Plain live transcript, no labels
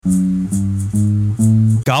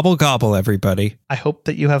Gobble, gobble, everybody. I hope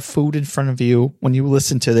that you have food in front of you when you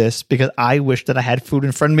listen to this, because I wish that I had food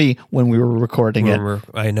in front of me when we were recording it.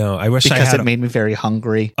 I know. I wish I had because it made me very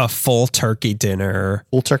hungry. A full turkey dinner.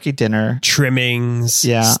 Trimmings.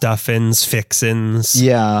 Stuffins, fixins.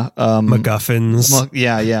 Yeah. MacGuffins.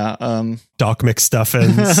 Doc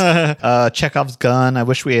McStuffins. Chekhov's gun. I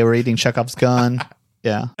wish we were eating Chekhov's gun.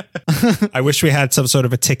 Yeah. I wish we had some sort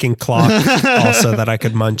of a ticking clock also that I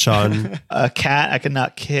could munch on. A cat I could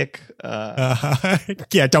not kick.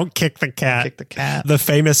 Yeah, don't kick the cat. Kick the cat. The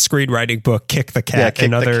famous screenwriting book, Kick the Cat. Yeah, Kick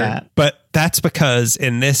the Cat. But that's because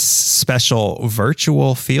in this special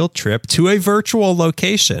virtual field trip to a virtual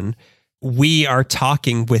location, we are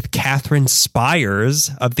talking with Katherine Spiers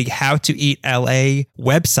of the How to Eat LA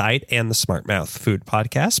website and the Smart Mouth Food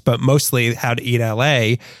Podcast, but mostly How to Eat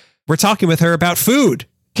LA. We're talking with her about food.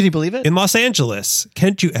 Can you believe it? In Los Angeles.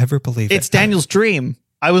 Can't you ever believe it? It's Daniel's dream.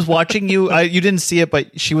 I was watching you. You didn't see it,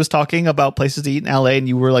 but she was talking about places to eat in LA, and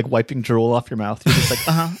you were like wiping drool off your mouth. You're just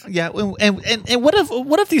like, yeah. And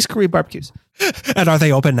what if these Korean barbecues? And are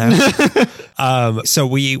they open now? So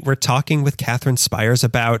we were talking with Katherine Spiers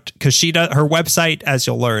about, because her website, as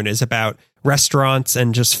you'll learn, is about restaurants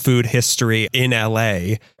and just food history in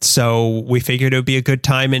LA. So we figured it would be a good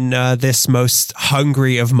time in this most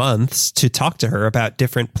hungry of months to talk to her about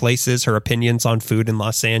different places, her opinions on food in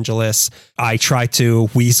Los Angeles. I try to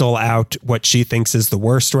weasel out what she thinks is the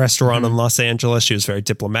worst restaurant in Los Angeles. She was very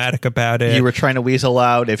diplomatic about it. You were trying to weasel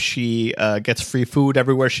out if she gets free food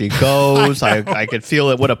everywhere she goes. I could feel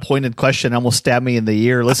it. What a pointed question. Almost stabbed me in the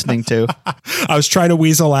ear listening to. I was trying to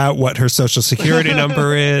weasel out what her social security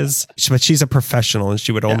number is, but she's a professional and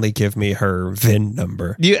she would only give me her VIN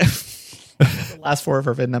number. Yeah. The last four of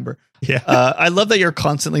her VIN number. Yeah. I love that you're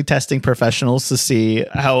constantly testing professionals to see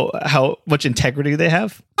how much integrity they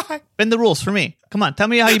have. Bend the rules for me. Come on, tell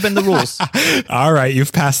me how you bend the rules. All right,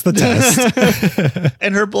 you've passed the test.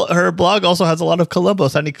 And her blog also has a lot of Columbo.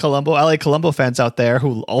 So any LA Columbo fans out there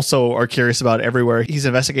who also are curious about everywhere he's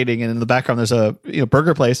investigating, and in the background there's a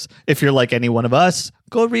burger place. If you're like any one of us,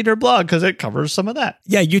 go read her blog because it covers some of that.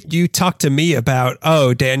 Yeah, you talked to me about,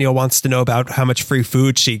 Daniel wants to know about how much free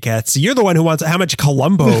food she gets. You're the one who wants how much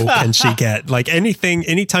Columbo can she get? Like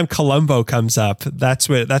anytime Columbo comes up, that's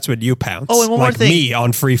what you pounce. Oh, and one more thing. Me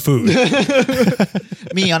on free food.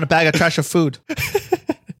 Me on a bag of trash of food.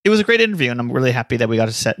 It was a great interview, and I'm really happy that we got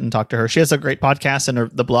to sit and talk to her. She has a great podcast and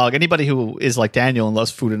the blog. Anybody who is like Daniel and loves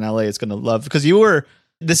food in LA is going to love, because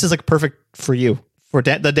this is like perfect for you, for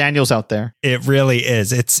the Daniels out there. It really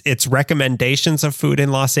is. It's recommendations of food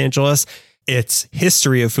in Los Angeles. It's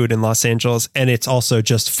history of food in Los Angeles, and it's also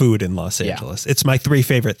just food in Los Angeles. It's my three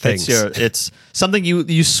favorite things. It's something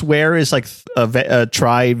you swear is like a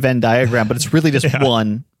Venn diagram, but it's really just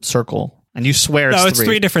one circle. And you swear it's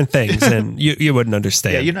three different things, and you wouldn't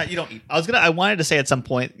understand. Yeah, you don't eat. I wanted to say at some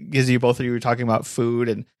point, because both of you were talking about food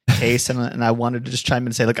and taste, and I wanted to just chime in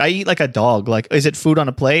and say, like, I eat like a dog. Like, is it food on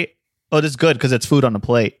a plate? Oh, it's good because it's food on a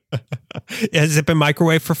plate. Has it been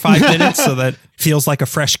microwaved for 5 minutes so that it feels like a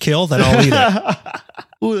fresh kill? Then I'll eat it.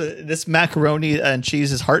 Ooh, this macaroni and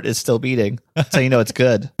cheese's heart is still beating, so you know it's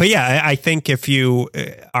good. But yeah, I think if you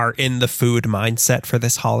are in the food mindset for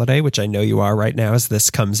this holiday, which I know you are right now as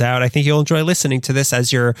this comes out, I think you'll enjoy listening to this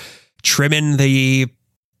as you're trimming the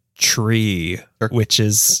tree, which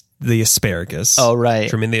is the asparagus. Oh, right.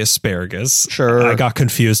 Trimming the asparagus. Sure. I got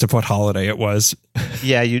confused of what holiday it was.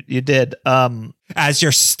 Yeah, you did. As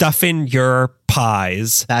you're stuffing your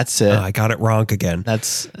pies. That's it. I got it wrong again.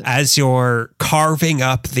 That's as you're carving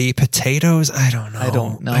up the potatoes. I don't know.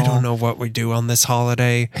 I don't know what we do on this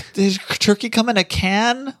holiday. Does turkey come in a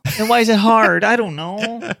can? And why is it hard? I don't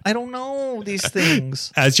know. I don't know these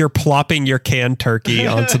things. As you're plopping your canned turkey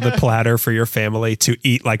onto the platter for your family to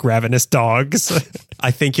eat like ravenous dogs,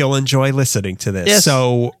 I think you'll enjoy listening to this. Yes.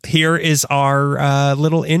 So here is our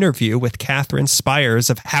little interview with Katherine Spiers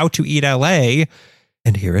of How to Eat LA.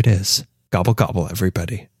 And here it is. Gobble, gobble,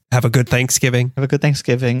 everybody. Have a good Thanksgiving. Have a good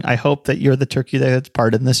Thanksgiving. I hope that you're the turkey that's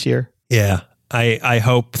pardoned this year. Yeah. I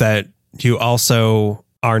hope that you also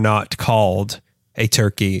are not called a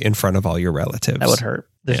turkey in front of all your relatives. That would hurt.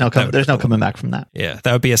 There's no coming back from that. Yeah,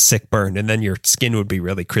 that would be a sick burn. And then your skin would be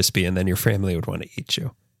really crispy and then your family would want to eat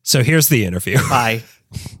you. So here's the interview. Bye.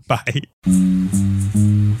 Bye.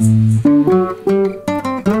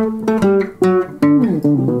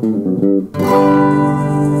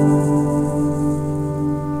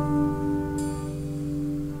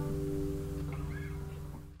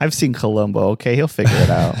 I've seen Columbo. Okay, he'll figure it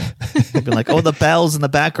out. They've been like, oh, the bells in the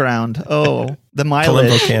background. Oh, the Columbo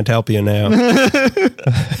mileage. can't help you now.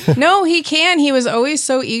 No, he can. He was always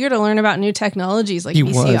so eager to learn about new technologies like He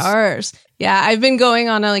was. VCRs. Yeah, I've been going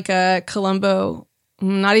on a Columbo,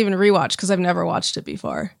 not even rewatch because I've never watched it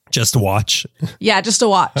before. Just watch. Yeah, just a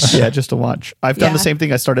watch. Yeah, just to watch. I've done Yeah. the same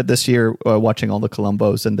thing. I started this year watching all the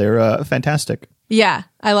Columbos, and they're fantastic. Yeah,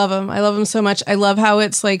 I love him. I love him so much. I love how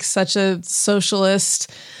it's like such a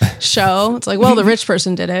socialist show. It's like, well, the rich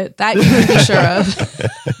person did it. That you can be sure of.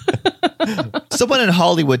 Someone in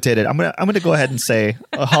Hollywood did it. I'm gonna go ahead and say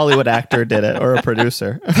a Hollywood actor did it, or a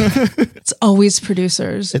producer. It's always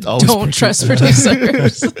producers. It's always Don't trust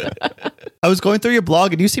producers. I was going through your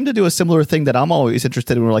blog, and you seem to do a similar thing that I'm always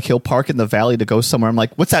interested in. Where like he'll park in the valley to go somewhere. I'm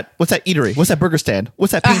like, what's that? What's that eatery? What's that burger stand?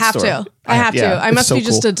 What's that I paint have store? to. I have yeah, to. I it's must so be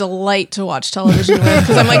just cool. a delight to watch television with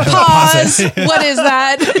because I'm like, pause. What is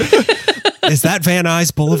that? Is that Van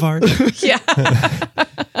Nuys Boulevard? Yeah.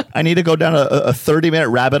 I need to go down a 30-minute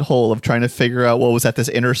rabbit hole of trying to figure out what was at this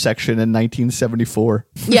intersection in 1974.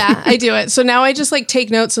 Yeah, I do it. So now I just like take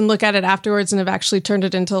notes and look at it afterwards, and have actually turned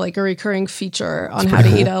it into like a recurring feature on how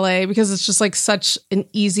to eat LA because it's just like such an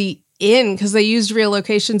easy in because they used real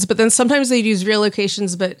locations, but then sometimes they'd use real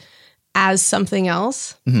locations but as something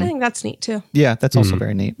else. I think that's neat too. Yeah, that's also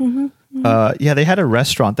very neat. Yeah, they had a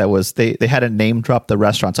restaurant that was they had a name drop the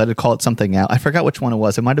restaurant, so I had to call it something else. I forgot which one it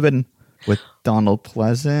was. It might have been with Donald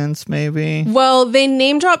Pleasance, maybe. Well, they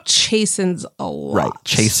name dropped Chasen's a lot. Right,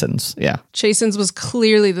 Chasen's. Yeah, Chasen's was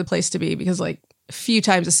clearly the place to be because like a few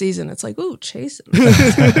times a season it's like, ooh, Chasen's.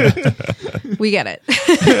 We get it.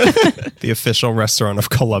 The official restaurant of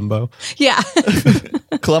Columbo. Yeah.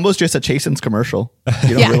 Columbo's just a Chasen's commercial. You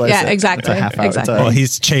don't Yeah, realize yeah, it. exactly, It's a half hour. exactly. Well,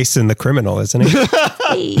 he's chasing the criminal, isn't he?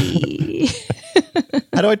 Hey.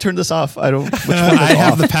 How do I turn this off? I don't. Which one I is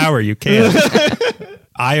have off? the power. You can.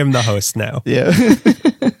 I am the host now. Yeah.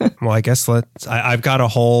 Well, I guess I've got a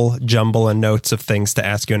whole jumble of notes of things to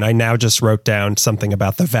ask you, and I now just wrote down something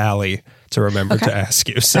about the valley to remember to ask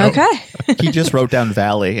you. So Okay. He just wrote down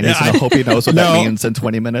Valley, and he's Yeah, gonna hope he knows what that No. means in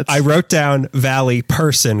 20 minutes. I wrote down Valley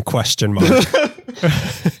person ?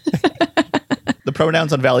 The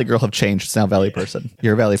pronouns on Valley Girl have changed. It's now Valley Person.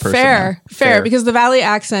 You're a Valley Person. Fair, now. fair, because the Valley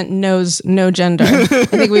accent knows no gender. I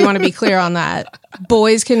think we want to be clear on that.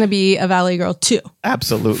 Boys can be a Valley girl too.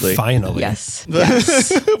 Absolutely. Finally. Yes.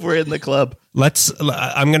 We're in the club.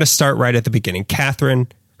 I'm going to start right at the beginning. Katherine,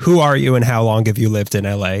 who are you and how long have you lived in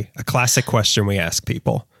LA? A classic question we ask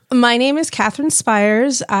people. My name is Katherine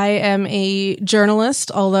Spiers. I am a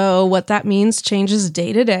journalist, although what that means changes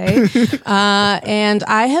day to day. And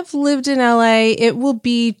I have lived in LA. It will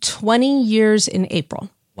be 20 years in April.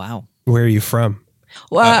 Wow. Where are you from?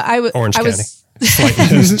 Well, Orange I County. was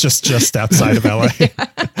Slightly, just outside of LA.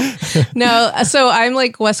 No, so I'm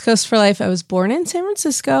like West Coast for life. I was born in San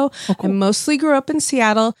Francisco. I mostly grew up in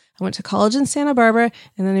Seattle. I went to college in Santa Barbara,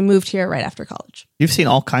 and then I moved here right after college. You've seen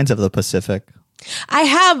all kinds of the Pacific. I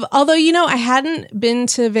have, although, I hadn't been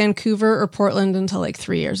to Vancouver or Portland until like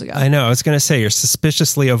 3 years ago. I know. I was going to say you're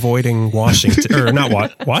suspiciously avoiding Washington, or not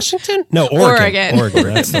Washington? No, Oregon.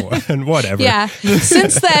 Oregon, that's the one. Whatever. Yeah.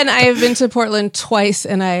 Since then, I have been to Portland twice,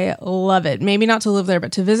 and I love it. Maybe not to live there,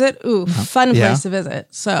 but to visit. Ooh, fun Yeah. place to visit.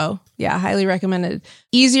 So, yeah, highly recommended.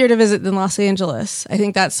 Easier to visit than Los Angeles. I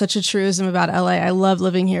think that's such a truism about LA. I love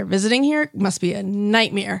living here. Visiting here must be a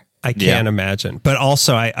nightmare. I can't imagine. But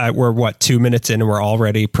also, we're 2 minutes in and we're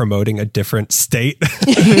already promoting a different state.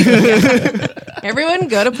 Everyone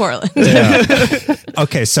go to Portland. Yeah.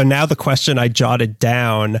 Okay, so now the question I jotted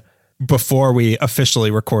down before we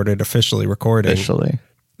officially recorded. Officially.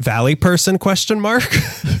 Valley person ?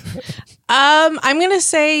 I'm going to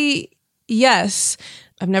say yes.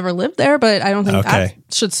 I've never lived there, but I don't think that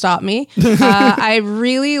should stop me. I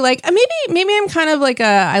really like, maybe I'm kind of like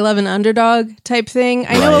I love an underdog type thing.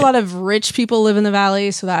 I know a lot of rich people live in the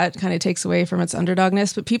Valley, so that kind of takes away from its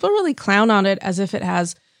underdogness, but people really clown on it as if it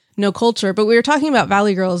has no culture. But we were talking about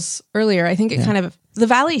Valley Girls earlier. I think it the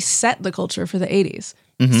Valley set the culture for the 80s.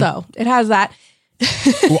 So it has that.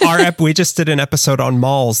 Well, we just did an episode on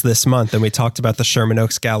malls this month, and we talked about the Sherman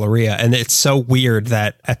Oaks Galleria, and it's so weird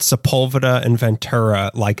that at Sepulveda and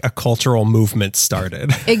Ventura, like a cultural movement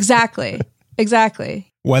started. Exactly.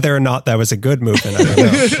 Whether or not that was a good movement, I don't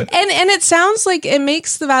know. And it sounds like it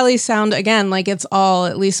makes the Valley sound, again, like it's all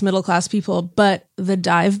at least middle class people, but the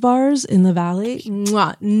dive bars in the Valley,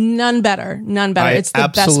 none better. It's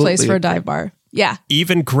the best place for a dive bar. Yeah.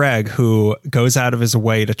 Even Greg, who goes out of his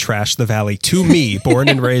way to trash the Valley, to me, born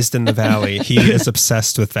and raised in the Valley, he is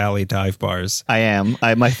obsessed with Valley dive bars. I am.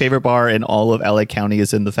 My favorite bar in all of LA County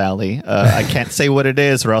is in the Valley. I can't say what it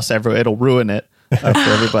is or else it'll ruin it. for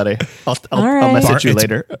everybody. I'll right. message you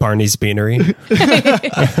later. Barney's Beanery.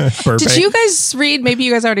 Did you guys read, maybe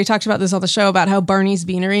you guys already talked about this on the show, about how Barney's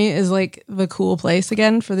Beanery is like the cool place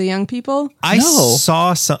again for the young people? I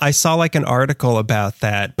saw like an article about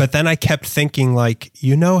that, but then I kept thinking, like,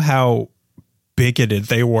 you know how bigoted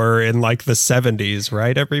they were in like the 70s,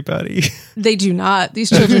 right, everybody? They do not. These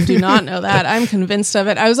children do not know that. I'm convinced of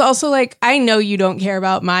it. I was also like, I know you don't care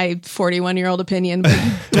about my 41-year-old opinion, but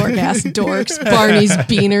dork-ass dorks. Barney's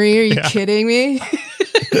Beanery. Are you kidding me?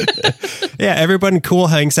 Yeah, everybody cool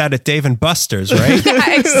hangs out at Dave & Buster's, right?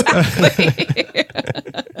 Yeah, exactly.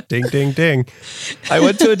 Ding, ding, ding. I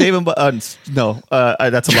went to a Dave & Buster's. No,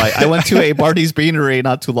 that's a lie. I went to a Barney's Beanery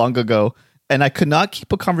not too long ago. And I could not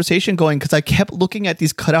keep a conversation going because I kept looking at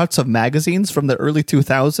these cutouts of magazines from the early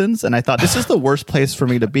 2000s. And I thought, this is the worst place for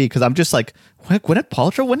me to be because I'm just like, Gwyneth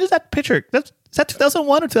Paltrow? When is that picture? Is that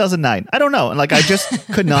 2001 or 2009? I don't know. And like, I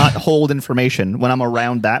just could not hold information when I'm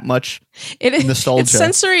around that much nostalgia. It's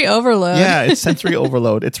sensory overload. Yeah, it's sensory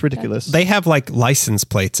overload. It's ridiculous. They have like license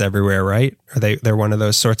plates everywhere, right? They're one of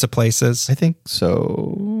those sorts of places? I think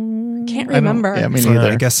so. Can't remember. Yeah, me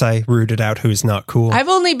neither. I guess I rooted out who's not cool. I've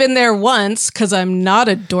only been there once because I'm not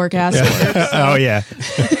a dork ass. Yeah. Oh, yeah.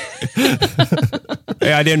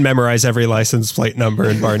 Yeah. I didn't memorize every license plate number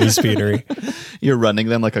in Barney's Beanery. You're running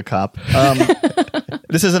them like a cop.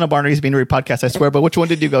 This isn't a Barney's Beanery podcast, I swear, but which one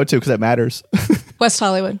did you go to? Because it matters. West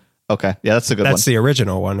Hollywood. Okay. Yeah, that's a good one. That's the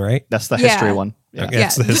original one, right? That's the history one. Yeah. Okay,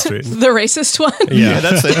 that's the history. The racist one? Yeah,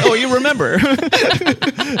 that's it. Oh, you remember.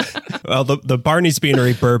 Well, the Barney's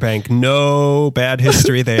Beanery Burbank, no bad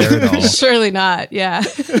history there at all. Surely not, yeah.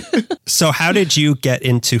 So how did you get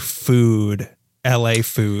into food, LA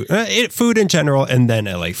food, food in general, and then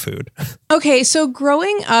LA food? Okay, so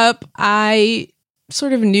growing up, I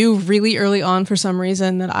sort of knew really early on for some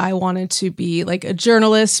reason that I wanted to be like a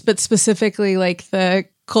journalist, but specifically like the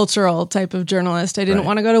cultural type of journalist. I didn't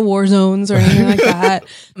want to go to war zones or anything like that.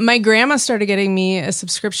 My grandma started getting me a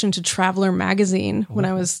subscription to Traveler magazine when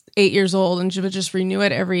I was 8 years old, and she would just renew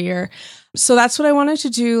it every year. So that's what I wanted to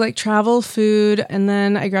do, like travel, food. And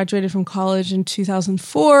then I graduated from college in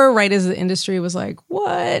 2004, right as the industry was like,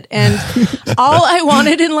 what? And all I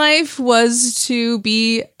wanted in life was to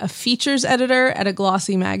be a features editor at a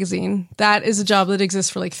glossy magazine. That is a job that exists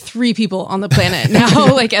for like 3 people on the planet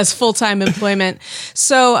now, like as full-time employment.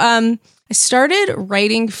 So I started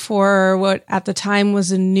writing for what at the time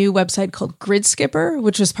was a new website called Grid Skipper,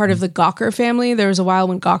 which was part of the Gawker family. There was a while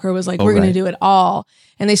when Gawker was like, we're going to do it all.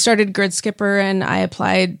 And they started Grid Skipper, and I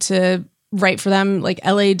applied to write for them, like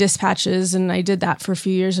LA dispatches. And I did that for a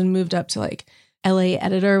few years and moved up to like LA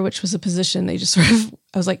editor, which was a position they just sort of,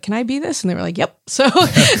 I was like, can I be this? And they were like, yep. So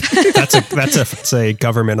that's a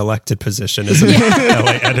government elected position, isn't it?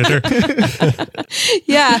 LA editor.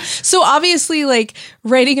 Yeah. So obviously, like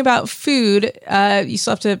writing about food, you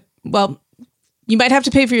still have to, well, you might have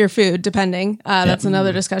to pay for your food, depending. That's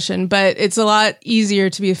another discussion. But it's a lot easier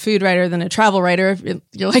to be a food writer than a travel writer if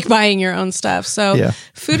you're like buying your own stuff. So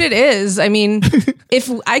food it is. I mean, if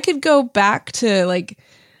I could go back to like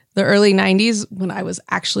the early 90s when I was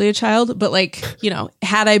actually a child, but like, you know,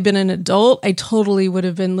 had I been an adult, I totally would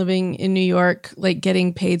have been living in New York, like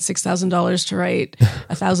getting paid $6,000 to write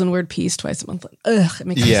a 1,000-word piece twice a month. Like, ugh, it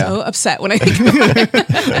makes me so upset when I think about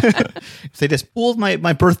it. If they just pulled my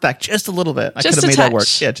birth back just a little bit, I could have made that work.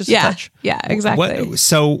 Yeah, just a touch. Yeah, exactly.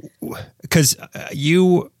 So, because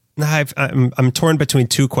I'm torn between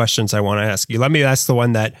 2 questions I want to ask you. Let me ask the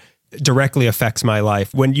one that directly affects my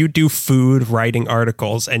life. When you do food writing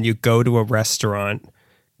articles and you go to a restaurant,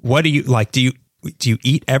 what do you like? Do you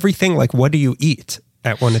eat everything? Like, what do you eat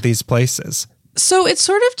at one of these places? So it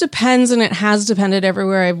sort of depends, and it has depended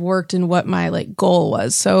everywhere I've worked and what my like goal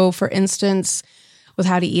was. So for instance, with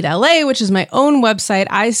How to Eat LA, which is my own website,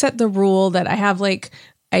 I set the rule that I have like,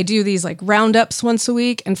 I do these like roundups once a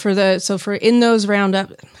week. And for in those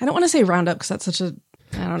roundup, I don't want to say roundup because that's such a,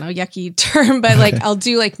 I don't know, yucky term, but like I'll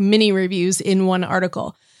do like mini reviews in one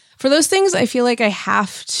article. For those things, I feel like I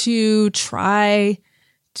have to try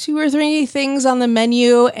 2 or 3 things on the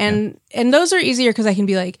menu. And those are easier because I can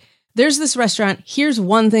be like, there's this restaurant. Here's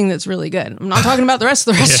one thing that's really good. I'm not talking about the rest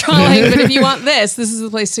of the restaurant, but if you want this is the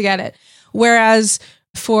place to get it. Whereas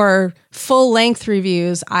for full length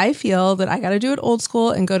reviews, I feel that I got to do it old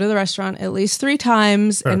school and go to the restaurant at least 3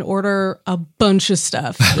 times and order a bunch of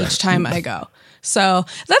stuff each time I go. So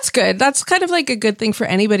that's good. That's kind of like a good thing for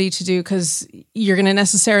anybody to do because you're going to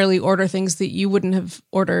necessarily order things that you wouldn't have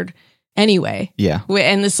ordered anyway. Yeah.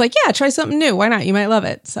 And it's like, yeah, try something new. Why not? You might love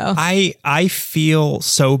it. So I feel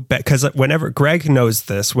so bad because whenever Greg knows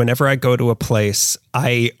this, whenever I go to a place,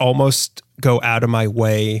 I almost go out of my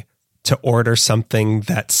way to order something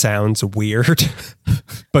that sounds weird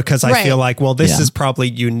because I feel like, well, this is probably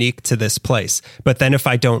unique to this place. But then if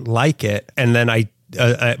I don't like it, and then I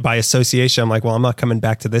by association, I'm like, well, I'm not coming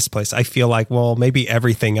back to this place. I feel like, well, maybe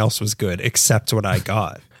everything else was good except what I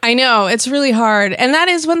got. I know, it's really hard. And that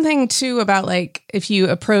is one thing too about like, if you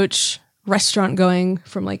approach restaurant going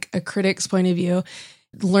from like a critic's point of view,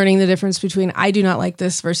 learning the difference between I do not like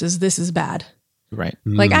this versus this is bad. Right.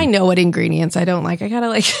 Like I know what ingredients I don't like. I gotta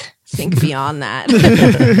like think beyond that.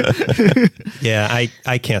 Yeah,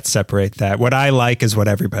 I can't separate that. What I like is what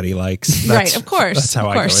everybody likes. Right, of course. That's how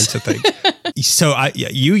I go into things. So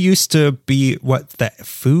you used to be the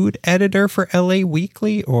food editor for LA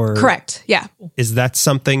Weekly, or correct? Yeah. Is that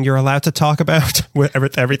something you're allowed to talk about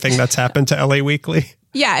with everything that's happened to LA Weekly?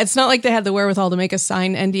 Yeah, it's not like they had the wherewithal to make us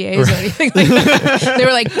sign NDAs or anything like that. They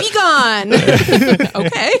were like, be gone.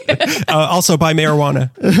 Okay. Also buy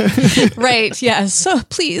marijuana. Right. Yeah. So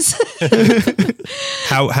please.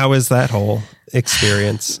 How is that whole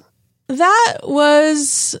experience? That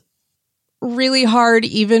was really hard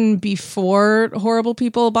even before horrible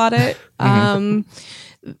people bought it.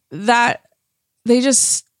 That they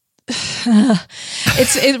just...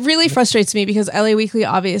 it really frustrates me because LA Weekly,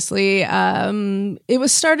 obviously, it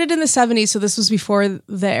was started in the 70s. So this was before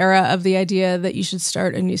the era of the idea that you should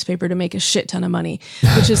start a newspaper to make a shit ton of money,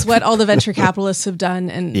 which is what all the venture capitalists have done.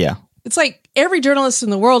 And it's like every journalist in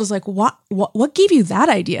the world is like, what gave you that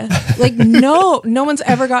idea? Like, no one's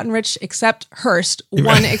ever gotten rich except Hearst.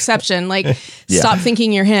 One exception. Like, stop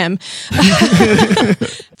thinking you're him.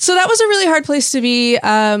 So that was a really hard place to be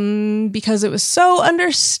because it was so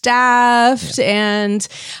understaffed and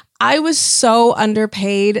I was so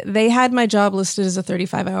underpaid. They had my job listed as a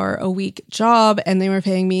 35-hour-a-week job, and they were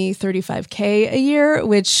paying me $35K a year,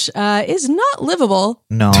 which is not livable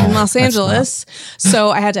in Los Angeles.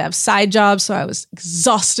 So I had to have side jobs, so I was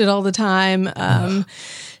exhausted all the time.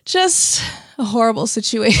 Just a horrible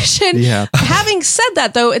situation. Yeah. Having said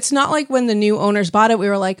that, though, it's not like when the new owners bought it, we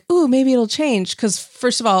were like, ooh, maybe it'll change. Because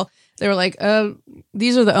first of all, they were like,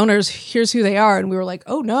 these are the owners, here's who they are. And we were like,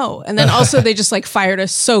 oh no. And then also they just like fired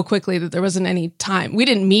us so quickly that there wasn't any time. We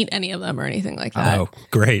didn't meet any of them or anything like that. Oh,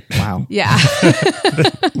 great. Wow. Yeah.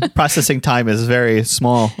 Processing time is very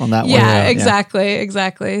small on that one. Yeah,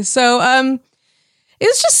 exactly. So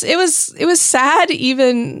it was sad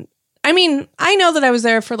even. I mean, I know that I was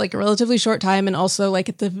there for like a relatively short time and also like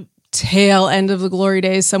at the tail end of the glory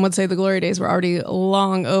days. Some would say the glory days were already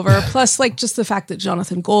long over. Plus, like just the fact that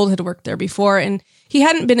Jonathan Gold had worked there before and he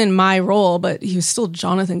hadn't been in my role, but he was still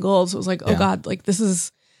Jonathan Gold. So it was like, oh God, like this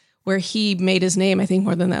is where he made his name, I think,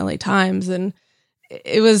 more than the LA Times. And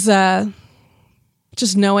it was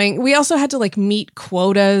just knowing we also had to like meet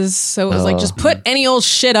quotas. So it was like just put any old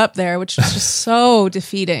shit up there, which was just so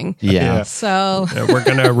defeating. Yeah. So we're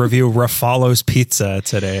going to review Ruffalo's Pizza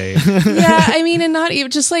today. Yeah. I mean, and not even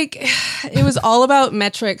just like it was all about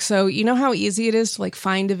metrics. So you know how easy it is to like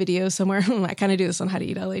find a video somewhere. I kind of do this on How to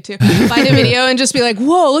Eat LA too. Find a video and just be like,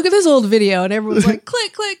 whoa, look at this old video. And everyone's like,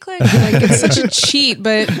 click, click, click. Like it's such a cheat,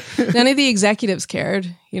 but none of the executives cared,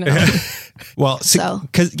 you know? Well,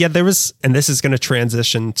 because there was, and this is going to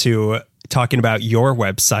transition to talking about your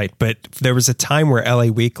website, but there was a time where LA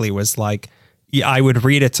Weekly was like, I would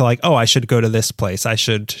read it to like, oh, I should go to this place. I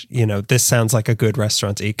should, this sounds like a good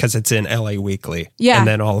restaurant to eat because it's in LA Weekly. Yeah. And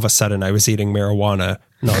then all of a sudden I was eating marijuana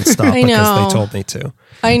nonstop because they told me to.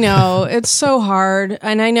 I know. It's so hard.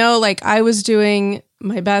 And I know like I was doing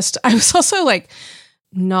my best. I was also like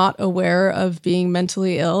not aware of being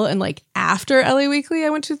mentally ill. And like after LA Weekly, I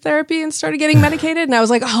went to therapy and started getting medicated. And I was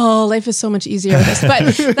like, oh, life is so much easier with this.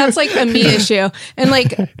 But that's like a me issue. And like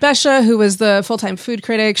Besha, who was the full-time food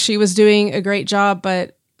critic, she was doing a great job,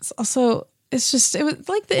 but it's also, it was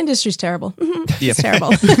like the industry's terrible. It's terrible.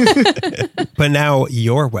 But now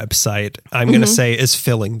your website, I'm going to say, is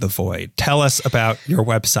filling the void. Tell us about your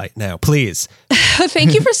website now, please.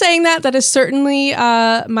 Thank you for saying that. That is certainly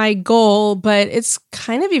my goal, but it's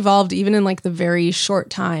kind of evolved even in like the very short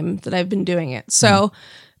time that I've been doing it. So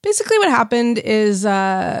basically what happened is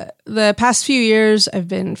the past few years I've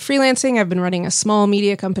been freelancing. I've been running a small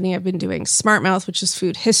media company. I've been doing Smart Mouth, which is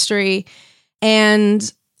food history.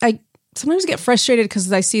 And I sometimes get frustrated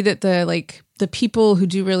because I see that the people who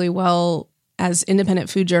do really well as independent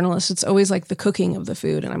food journalists, it's always like the cooking of the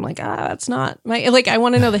food. And I'm like, that's not my, like, I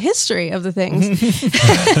want to know the history of the things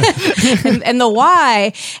and the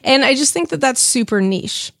why. And I just think that that's super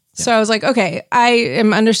niche. Yeah. So I was like, okay, I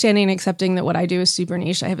am understanding and accepting that what I do is super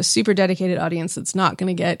niche. I have a super dedicated audience that's not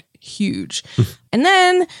going to get huge. And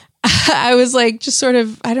then I was like, just sort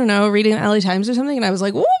of, I don't know, reading the LA Times or something. And I was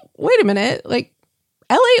like, whoa, wait a minute. Like,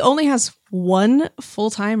 LA only has one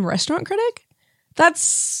full-time restaurant critic?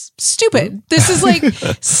 That's stupid. This is like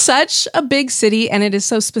such a big city, and it is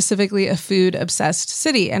so specifically a food-obsessed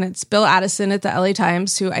city. And it's Bill Addison at the LA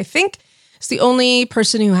Times, who I think is the only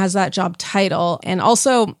person who has that job title. And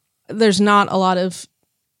also, there's not a lot of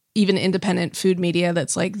even independent food media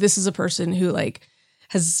that's like, this is a person who like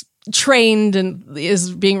has trained and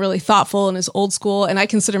is being really thoughtful and is old school. And I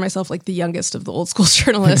consider myself like the youngest of the old school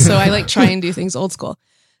journalists. So I like try and do things old school.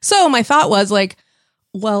 So my thought was like,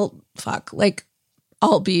 well, fuck, like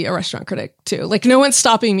I'll be a restaurant critic too. Like no one's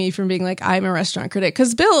stopping me from being like, I'm a restaurant critic,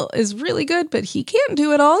 because Bill is really good, but he can't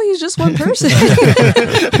do it all. He's just one person.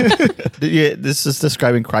 Yeah, this is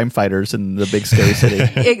describing crime fighters in the big scary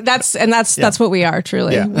city. That's what we are.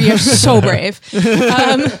 Truly, yeah. We are so brave.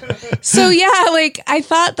 So yeah, like I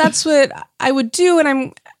thought that's what I would do,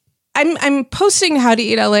 and I'm posting How to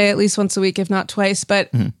Eat LA at least once a week, if not twice, but.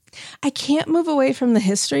 I can't move away from the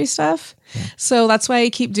history stuff. Yeah. So that's why I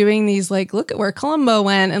keep doing these, like, look at where Columbo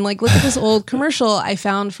went, and like, look at this old commercial I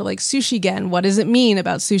found for like Sushi Gen. What does it mean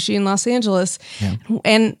about sushi in Los Angeles? Yeah.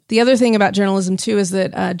 And the other thing about journalism too is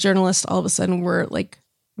that journalists all of a sudden were like,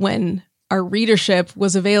 when our readership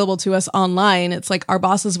was available to us online, it's like our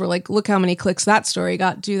bosses were like, look how many clicks that story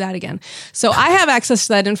got, do that again. So I have access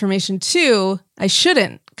to that information too. I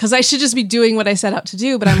shouldn't, because I should just be doing what I set out to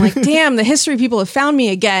do. But I'm like, damn, the history people have found me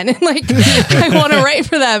again. And like, I want to write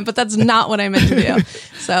for them, but that's not what I meant to do.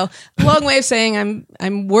 So long way of saying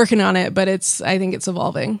I'm working on it, but I think it's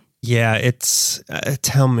evolving. Yeah, it's,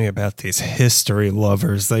 tell me about these history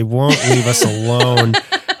lovers. They won't leave us alone.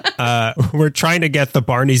 We're trying to get the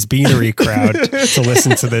Barney's Beanery crowd to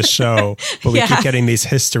listen to this show, but we keep getting these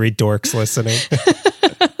history dorks listening.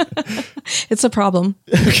 It's a problem.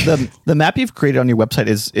 The map you've created on your website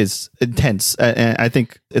is intense, and I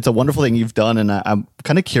think it's a wonderful thing you've done. And I'm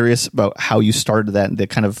kind of curious about how you started that and the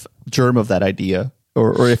kind of germ of that idea,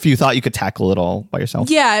 or if you thought you could tackle it all by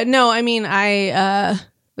yourself. Yeah, no, I mean,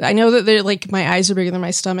 I know that they're like, my eyes are bigger than my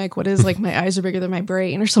stomach. What is like, my eyes are bigger than my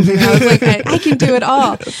brain or something? I was like, I can do it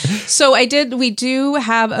all. So we do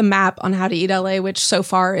have a map on How to Eat LA, which so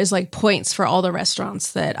far is like points for all the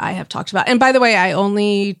restaurants that I have talked about. And by the way, I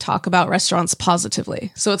only talk about restaurants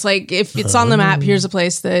positively. So it's like, if it's on the map, here's a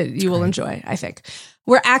place that you will enjoy, I think.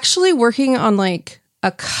 We're actually working on like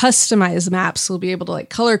a customized map, so we'll be able to like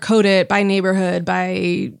color code it by neighborhood,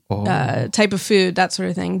 by type of food, that sort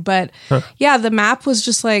of thing. But yeah, the map was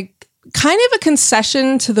just like kind of a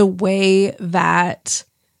concession to the way that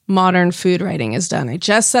modern food writing is done. I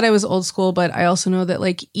just said I was old school, but I also know that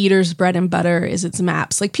like Eater's bread and butter is its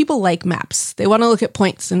maps. Like people like maps. They want to look at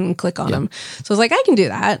points and click on them. So I was like, I can do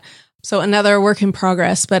that. So another work in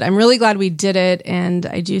progress, but I'm really glad we did it. And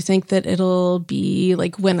I do think that it'll be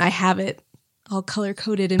like, when I have it all color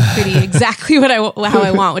coded and pretty, exactly how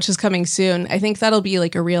I want, which is coming soon. I think that'll be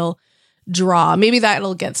like a real draw. Maybe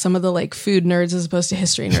that'll get some of the like food nerds as opposed to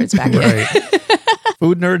history nerds back in.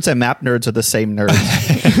 Food nerds and map nerds are the same nerds.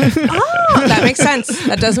 Oh, that makes sense.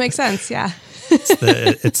 That does make sense. Yeah.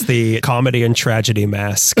 It's the comedy and tragedy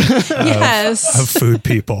mask of food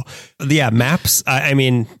people. Yeah, maps. I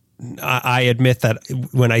mean, I admit that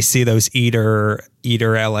when I see those Eater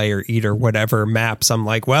LA or Eater whatever maps, I'm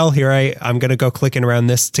like, well, here I'm going to go clicking around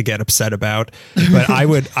this to get upset about. But I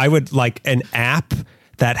would like an app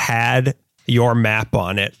that had your map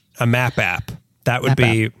on it, a map app. That would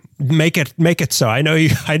be make it so. I know you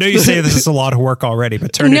say this is a lot of work already,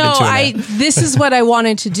 but turn it into an app. This is what I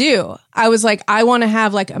wanted to do. I was like, I want to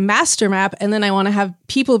have like a master map, and then I want to have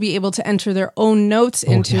people be able to enter their own notes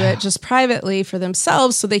into it just privately for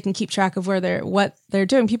themselves, so they can keep track of what they're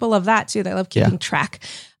doing. People love that too. They love keeping track.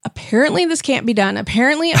 Apparently this can't be done.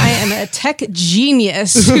 Apparently I am a tech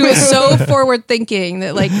genius who is so forward thinking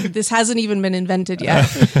that like this hasn't even been invented yet,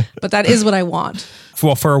 but that is what I want.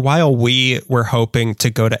 Well, for a while we were hoping to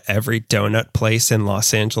go to every donut place in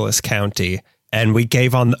Los Angeles County, and we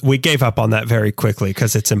gave up on that very quickly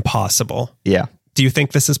because it's impossible. Yeah. Do you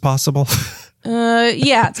think this is possible?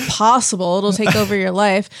 Yeah, it's possible. It'll take over your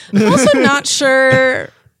life. I'm also not sure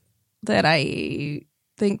that I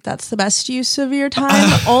think that's the best use of your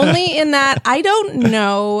time, only in that I don't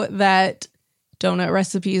know that donut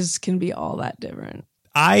recipes can be all that different.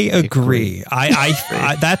 I agree.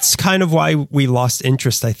 I that's kind of why we lost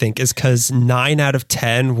interest, I think, is because 9 out of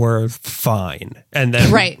 10 were fine. And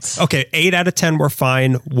then, okay, 8 out of 10 were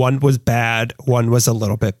fine. 1 was bad. 1 was a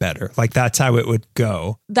little bit better. Like, that's how it would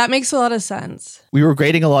go. That makes a lot of sense. We were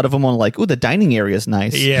grading a lot of them on like, ooh, the dining area is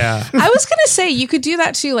nice. Yeah. I was going to say you could do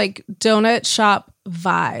that too, like donut shop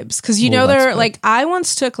vibes, because they're like, I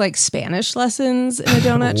once took like Spanish lessons in a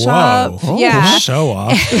donut shop. Oh, yeah, show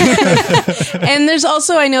off. And there's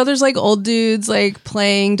also, I know there's like old dudes like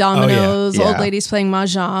playing dominoes, Yeah. old ladies playing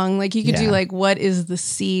mahjong. Like you could do like, what is the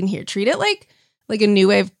scene here? Treat it like a new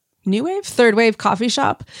wave, third wave coffee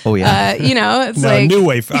shop. Oh yeah. It's No, like New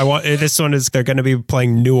Wave. This one is, they're going to be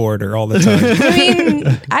playing New Order all the time. I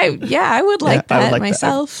mean, I would like I would that like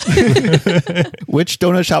myself. Which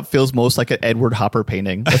donut shop feels most like an Edward Hopper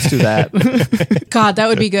painting? Let's do that. God, that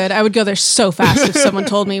would be good. I would go there so fast if someone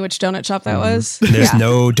told me which donut shop that was. There's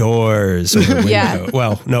no doors or window. Yeah.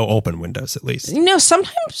 Well, no open windows at least.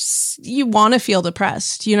 Sometimes you want to feel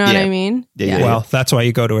depressed. You know what I mean? Yeah. Well, that's why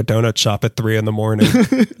you go to a donut shop at 3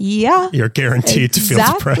 a.m. Yeah. You're guaranteed to feel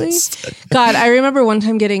depressed. God, I remember one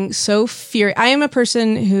time getting so furious. I am a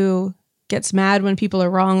person who gets mad when people are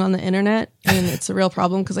wrong on the internet, and it's a real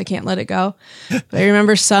problem because I can't let it go. But I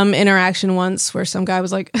remember some interaction once where some guy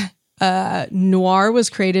was like, noir was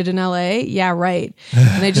created in LA. Yeah, right.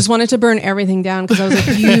 And I just wanted to burn everything down because I was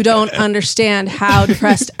like, you don't understand how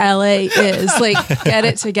depressed LA is. Like, get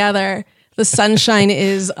it together. The sunshine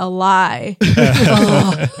is a lie.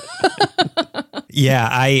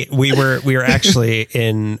 Yeah, we were actually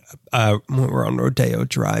in we were on Rodeo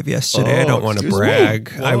Drive yesterday. I don't want to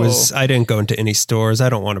brag. I didn't go into any stores. I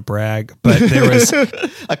don't want to brag, but there was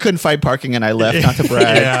I couldn't find parking and I left, not to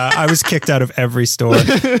brag. Yeah, I was kicked out of every store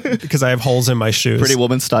because I have holes in my shoes. Pretty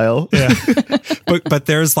Woman style. Yeah. But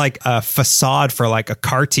there's like a facade for like a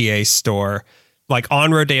Cartier store, like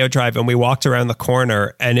on Rodeo Drive, and we walked around the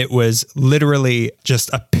corner and it was literally just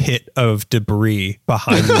a pit of debris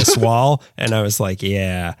behind this wall. And I was like,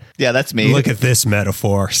 yeah, that's me. Look at this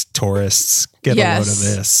metaphor, tourists. Get a load of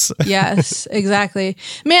this. Yes, exactly.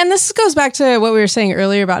 Man, this goes back to what we were saying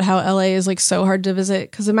earlier about how LA is like so hard to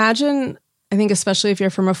visit. Because imagine, I think especially if you're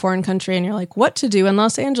from a foreign country and you're like, what to do in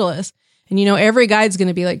Los Angeles? And every guide's going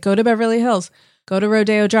to be like, go to Beverly Hills. Go to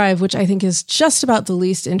Rodeo Drive, which I think is just about the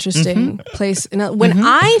least interesting place. When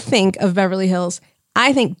I think of Beverly Hills,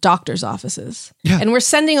 I think doctor's offices. Yeah. And we're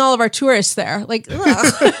sending all of our tourists there. Like,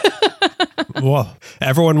 well,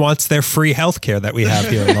 everyone wants their free healthcare that we have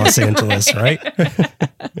here in Los Angeles, right?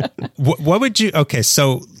 What would you... Okay,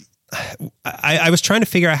 so I was trying to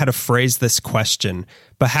figure out how to phrase this question,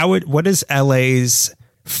 but what is LA's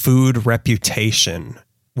food reputation,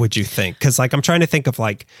 would you think? Because I'm trying to think of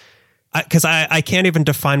because I can't even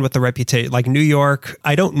define what the reputation, like New York,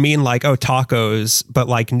 I don't mean like, oh, tacos, but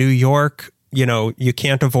like New York, you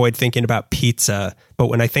can't avoid thinking about pizza. But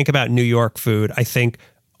when I think about New York food, I think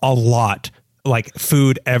a lot like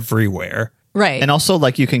food everywhere. Right. And also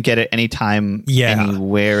like you can get it anytime,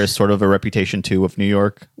 anywhere is sort of a reputation too of New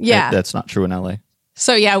York. Yeah. That's not true in LA.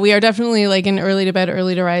 So yeah, we are definitely like an early to bed,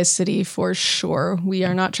 early to rise city for sure. We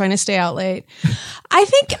are not trying to stay out late. I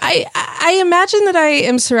think I imagine that I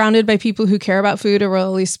am surrounded by people who care about food, or will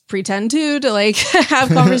at least pretend to like have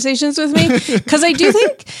conversations with me. Because I do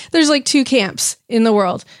think there's like two camps in the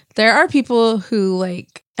world. There are people who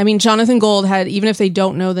Jonathan Gold had, even if they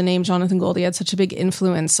don't know the name Jonathan Gold, he had such a big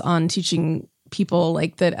influence on teaching people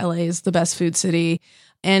like that LA is the best food city.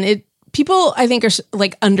 And people, I think, are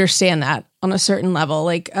like understand that on a certain level.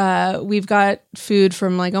 Like we've got food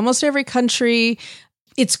from like almost every country.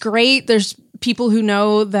 It's great. There's people who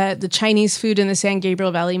know that the Chinese food in the San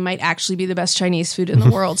Gabriel Valley might actually be the best Chinese food in the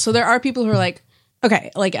world. So there are people who are like,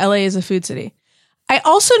 okay, like LA is a food city. I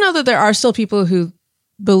also know that there are still people who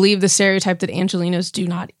believe the stereotype that Angelinos do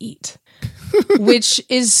not eat, which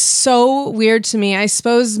is so weird to me. I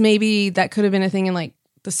suppose maybe that could have been a thing in like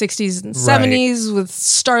the 60s and 70s with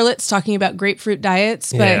starlets talking about grapefruit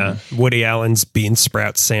diets. But Woody Allen's bean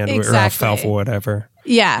sprout sandwich or alfalfa, whatever.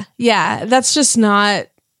 Yeah. That's just not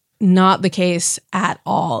the case at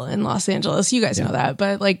all in Los Angeles. You guys know that,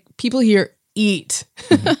 but like people here eat.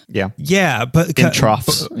 Yeah, but in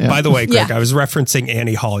troughs. By the way, Greg, I was referencing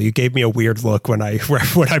Annie Hall. You gave me a weird look when I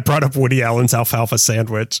brought up Woody Allen's alfalfa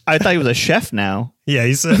sandwich. I thought he was a chef now. Yeah,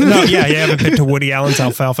 he haven't been to Woody Allen's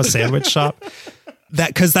alfalfa sandwich shop.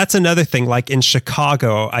 Because that's another thing. Like in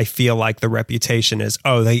Chicago, I feel like the reputation is,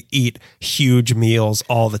 they eat huge meals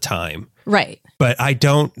all the time. Right. But I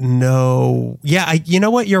don't know. Yeah, you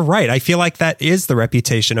know what? You're right. I feel like that is the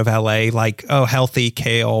reputation of LA. Like, healthy,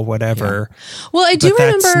 kale, whatever. Yeah. Well, I do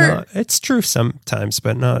remember. It's true sometimes,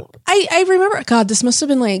 but not. I remember, God, this must have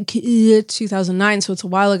been like 2009. So it's a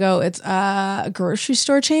while ago. It's a grocery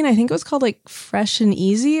store chain. I think it was called like Fresh and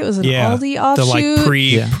Easy. It was an Aldi offshoot.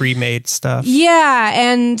 The like pre-made stuff. Yeah.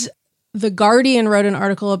 And The Guardian wrote an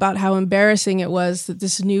article about how embarrassing it was that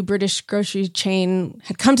this new British grocery chain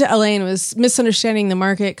had come to LA and was misunderstanding the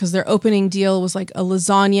market because their opening deal was like a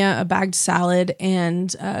lasagna, a bagged salad,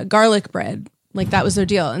 and garlic bread. Like that was their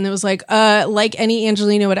deal. And it was like any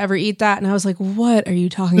Angelino would ever eat that. And I was like, what are you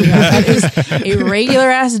talking about? That is a regular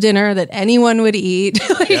ass dinner that anyone would eat.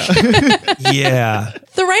 Yeah.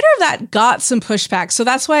 The writer of that got some pushback. So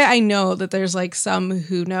that's why I know that there's like some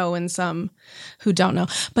who know and some who don't know.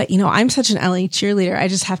 But, I'm such an LA cheerleader. I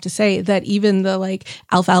just have to say that even the like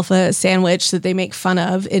alfalfa sandwich that they make fun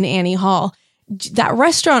of in Annie Hall, that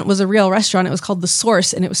restaurant was a real restaurant. It was called The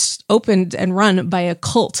Source, and it was opened and run by a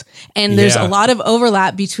cult. And there's a lot of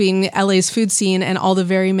overlap between LA's food scene and all the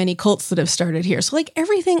very many cults that have started here. So like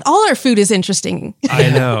all our food is interesting.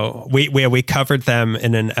 I know. We covered them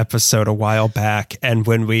in an episode a while back. And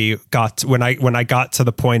when I got to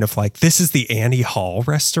the point of like, this is the Annie Hall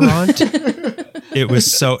restaurant, it was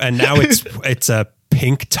so, and now it's a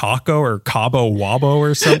pink taco or Cabo Wabo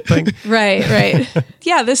or something. Right.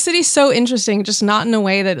 Yeah, this city's so interesting, just not in a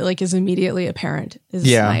way that like is immediately apparent, is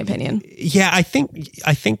my opinion. Yeah, I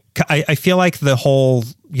feel like the whole,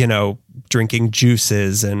 drinking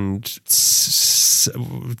juices and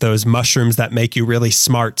those mushrooms that make you really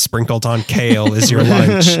smart sprinkled on kale is your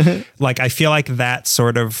lunch. Like, I feel like that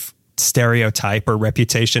sort of stereotype or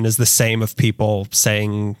reputation is the same of people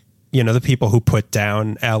saying, the people who put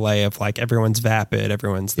down LA of like, everyone's vapid,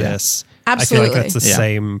 everyone's this. Absolutely. I feel like that's the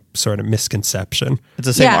same sort of misconception. It's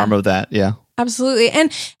the same arm of that. Yeah. Absolutely.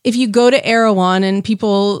 And if you go to Erewhon, and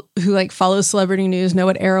people who like follow celebrity news know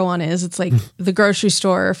what Erewhon is, it's like the grocery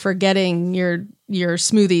store for getting your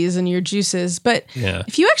smoothies and your juices. But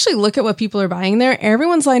if you actually look at what people are buying there,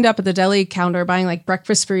 everyone's lined up at the deli counter buying like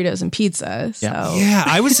breakfast burritos and pizza. So. Yeah,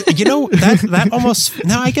 I was, that almost,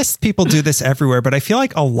 now I guess people do this everywhere, but I feel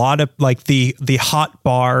like a lot of like the hot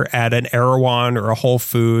bar at an Erewhon or a Whole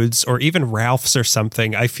Foods or even Ralph's or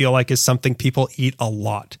something, I feel like is something people eat a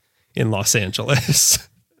lot in Los Angeles.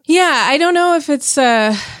 Yeah, I don't know if it's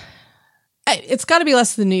got to be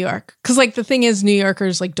less than New York, because like the thing is, New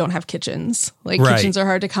Yorkers like don't have kitchens. Like kitchens are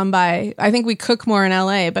hard to come by. I think we cook more in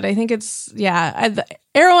LA, but I think it's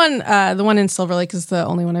Erewhon, the one in Silver Lake is the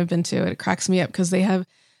only one I've been to. It cracks me up because they have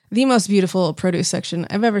the most beautiful produce section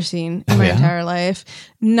I've ever seen in my entire life.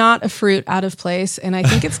 Not a fruit out of place. And I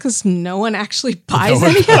think it's because no one actually buys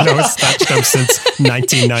any of it. No one's touched them since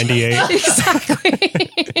 1998. Exactly.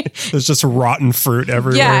 There's just rotten fruit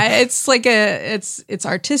everywhere. Yeah, it's like it's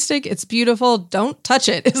artistic. It's beautiful. Don't touch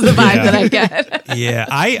it is the vibe that I get. Yeah,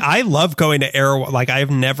 I love going to Erewhon. Like,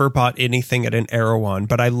 I've never bought anything at an Erewhon,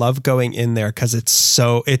 but I love going in there because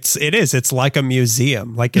it's like a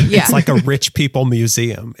museum. Like it's like a rich people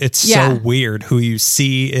museum. It's so weird who you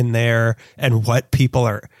see in there and what people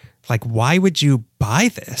are like. Why would you buy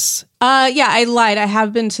this? I lied. I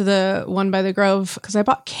have been to the one by the Grove because I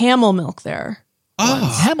bought camel milk there.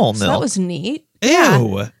 Oh, camel milk. So that was neat. Ew.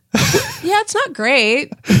 Yeah, it's not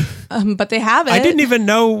great, but they have it. I didn't even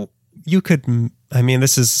know you could. I mean,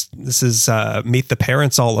 this is Meet the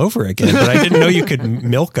Parents all over again. But I didn't know you could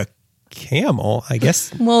milk a camel. I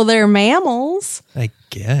guess. Well, they're mammals. I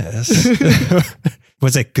guess.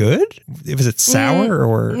 Was it good? Was it sour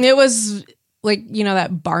or? It was like,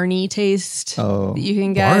 that Barney taste that you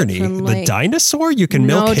can get. Barney, from, the dinosaur? You can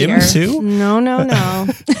milk him too? No.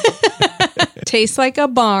 Tastes like a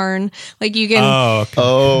barn. Like you can.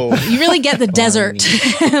 You really get the desert,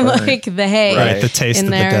 like the hay. Right, the taste of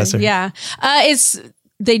the desert. Yeah,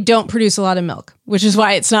 they don't produce a lot of milk, which is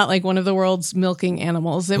why it's not like one of the world's milking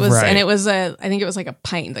animals. It was, and it was I think it was like a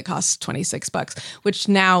pint that costs $26, which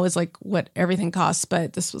now is like what everything costs,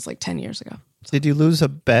 but this was like 10 years ago. Did you lose a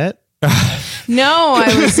bet? No,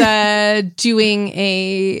 I was doing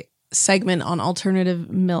a segment on alternative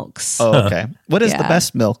milks. Oh, okay. What is the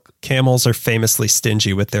best milk? Camels are famously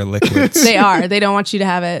stingy with their liquids. They are. They don't want you to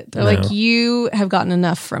have it. They're like, you have gotten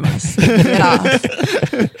enough from us. Get off.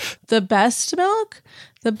 The best milk?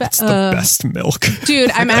 The best milk.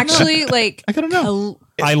 Dude, I'm actually like... I don't know.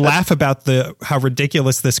 I laugh about how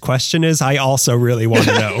ridiculous this question is. I also really want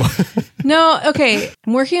to know. No, okay.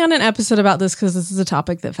 I'm working on an episode about this because this is a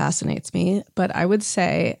topic that fascinates me. But I would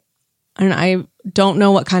say, and I don't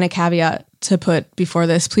know what kind of caveat to put before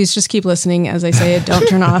this. Please just keep listening. As I say, don't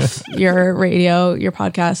turn off your radio, your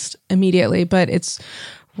podcast immediately. But it's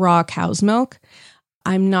raw cow's milk.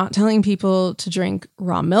 I'm not telling people to drink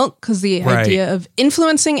raw milk because the idea of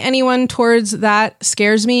influencing anyone towards that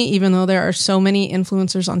scares me, even though there are so many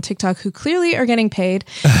influencers on TikTok who clearly are getting paid,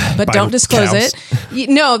 but don't disclose cows. it.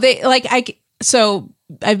 No, so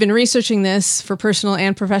I've been researching this for personal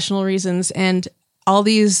and professional reasons, and all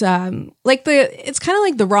these it's kind of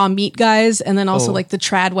like the raw meat guys, and then also like the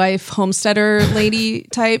trad wife homesteader lady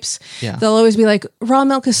types. Yeah. They'll always be like, raw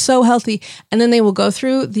milk is so healthy, and then they will go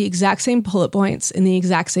through the exact same bullet points in the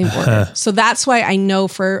exact same order. So that's why I know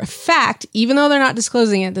for a fact, even though they're not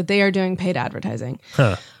disclosing it, that they are doing paid advertising.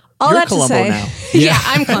 All You're that Columbo to say, now. yeah,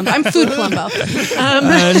 I'm Columbo. I'm food Columbo.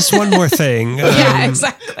 Just one more thing. Yeah,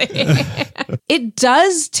 exactly. It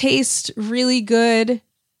does taste really good.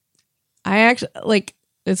 I actually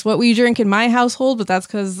it's what we drink in my household, but that's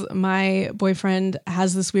because my boyfriend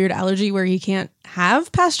has this weird allergy where he can't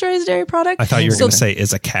have pasteurized dairy products. I thought you were going to say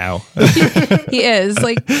is a cow. He is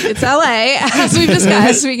it's LA, as we've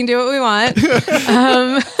discussed. We can do what we want.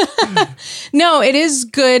 No, it is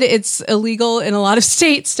good. It's illegal in a lot of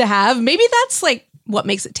states to have. Maybe that's what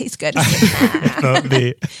makes it taste good.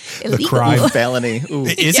 the crime felony. Ooh.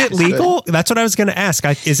 Is it legal? That's what I was going to ask.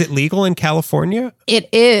 Is it legal in California? It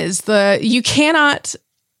is. You cannot.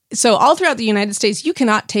 So all throughout the United States, you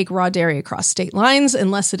cannot take raw dairy across state lines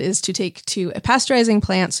unless it is to take to a pasteurizing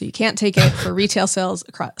plant. So you can't take it for retail sales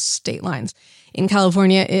across state lines. In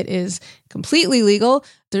California, it is completely legal.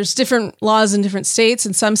 There's different laws in different states.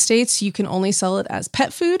 In some states, you can only sell it as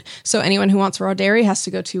pet food. So anyone who wants raw dairy has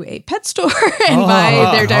to go to a pet store and buy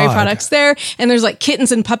their dairy products there. And there's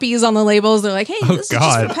kittens and puppies on the labels. They're like, hey, this is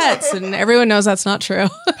just for pets. And everyone knows that's not true.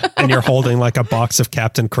 And you're holding a box of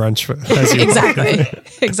Captain Crunch.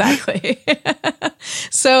 Exactly.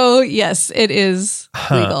 So yes, it is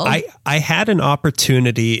legal. I had an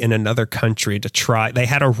opportunity in another country to try. They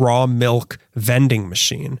had a raw milk vending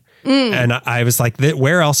machine. And I was like,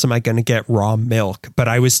 where else am I going to get raw milk? But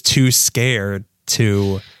I was too scared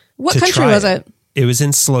to. What country was it? It was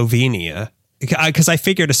in Slovenia. Because I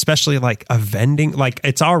figured, especially a vending,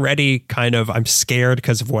 it's already kind of, I'm scared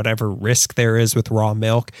because of whatever risk there is with raw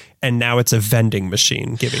milk. And now it's a vending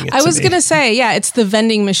machine giving it to me. I was going to say, yeah, it's the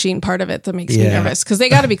vending machine part of it that makes me nervous. Because they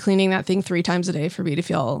got to be cleaning that thing 3 times a day for me to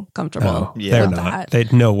feel comfortable. They're not.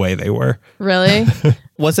 No way they were. Really?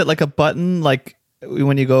 Was it a button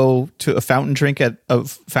when you go to a fountain drink at a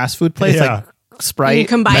fast food place? Yeah. Sprite, you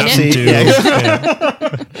combine it.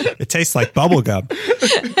 Yeah. It tastes like bubble gum.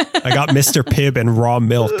 I got Mr. Pibb and raw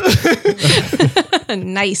milk.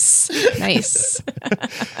 Nice.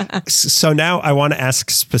 So now I want to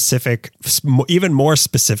ask even more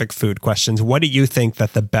specific food questions. What do you think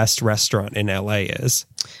that the best restaurant in LA is?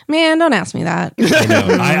 Man, don't ask me that. I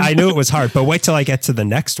know. I knew it was hard, but wait till I get to the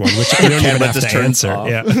next one, which you don't even have to answer.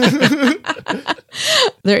 Yeah.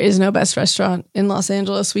 There is no best restaurant in Los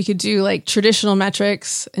Angeles. We could do traditional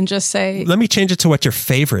metrics and just say. Let me change it to what your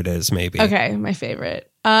favorite is, maybe. Okay, my favorite.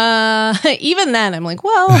 Even then, I'm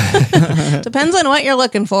well, depends on what you're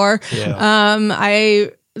looking for. Yeah.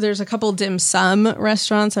 There's a couple dim sum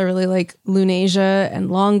restaurants. I really like Lunasia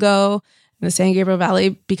and Longo in the San Gabriel Valley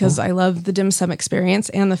because I love the dim sum experience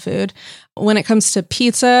and the food. When it comes to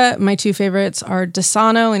pizza, my 2 favorites are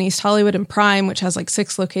Desano in East Hollywood and Prime, which has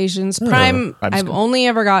 6 locations. Prime, I've only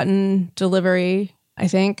ever gotten delivery, I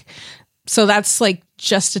think. So that's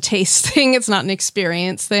just a taste thing. It's not an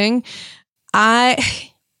experience thing. What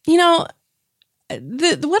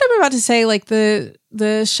I'm about to say,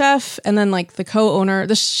 the chef and then the co-owner,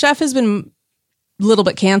 the chef has been a little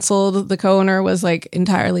bit canceled. The co-owner was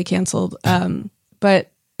entirely canceled.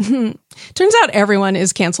 But turns out everyone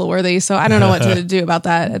is cancel worthy. So I don't know what to do about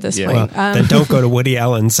that at this point. Well, then don't go to Woody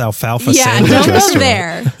Allen's alfalfa sandwich don't restaurant. go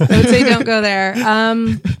there. I would say don't go there.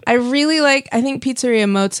 I really I think Pizzeria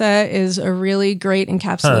Mozza is a really great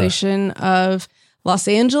encapsulation of Los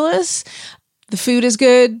Angeles. The food is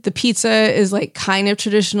good. The pizza is kind of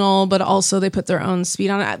traditional, but also they put their own speed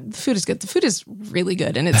on it. The food is good. The food is really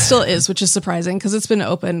good. And it still is, which is surprising because it's been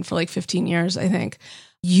open for 15 years, I think.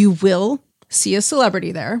 You will see a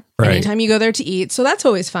celebrity there anytime you go there to eat. So that's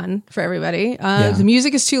always fun for everybody. The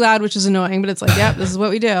music is too loud, which is annoying, but it's yep, this is what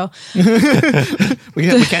we do. we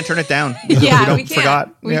can't turn it down. We can't.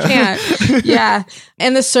 We can't. Yeah.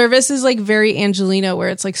 And the service is very Angelino, where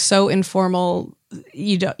it's so informal.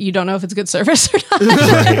 You don't know if it's good service or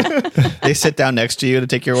not. They sit down next to you to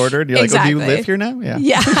take your order and you're exactly. do you live here now?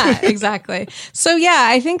 Yeah, exactly. So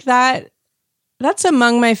I think that's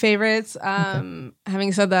among my favorites.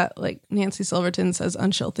 Having said that, Nancy Silverton says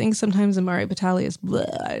unchill things sometimes, and Mari Batali is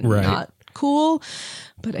not cool.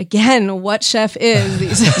 But again, what chef is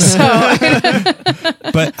these?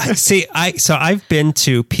 But see, I've been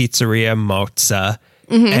to Pizzeria Mozza.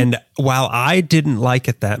 Mm-hmm. And while I didn't like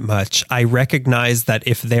it that much, I recognize that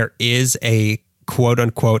if there is a quote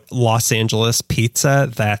unquote Los Angeles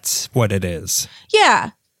pizza, that's what it is. Yeah.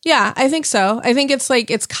 Yeah, I think so. I think it's like,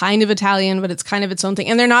 it's kind of Italian, but it's kind of its own thing.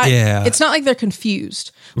 And they're not, it's not like they're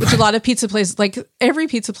confused, which a lot of pizza places, like every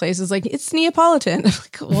pizza place is like, it's Neapolitan.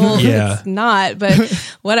 Like, well, it's not, but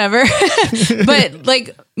whatever. But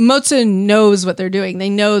like Mozza knows what they're doing. They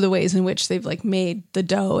know the ways in which they've like made the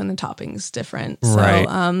dough and the toppings different.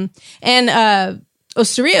 So, and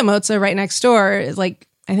Osteria Mozza right next door is like,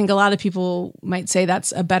 I think a lot of people might say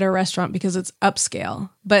that's a better restaurant because it's upscale,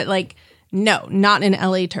 but like, no, not in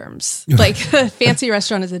LA terms. Like a fancy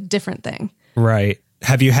restaurant is a different thing. Right.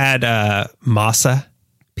 Have you had masa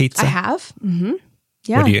pizza? I have. Mm-hmm.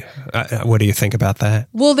 Yeah. What do you think about that?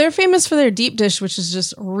 Well, they're famous for their deep dish, which is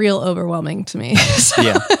just real overwhelming to me. So.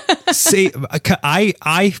 Yeah. See,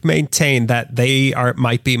 I maintain that they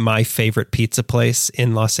might be my favorite pizza place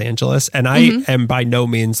in Los Angeles, and I am by no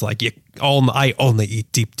means like I only eat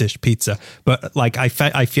deep dish pizza, but like I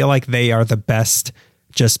feel like they are the best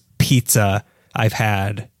just pizza I've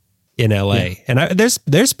had in LA, and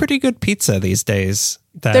there's pretty good pizza these days.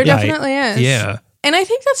 There definitely is. Yeah. And I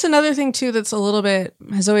think that's another thing too that's a little bit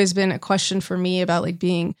has always been a question for me about like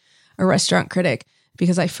being a restaurant critic,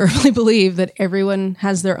 because I firmly believe that everyone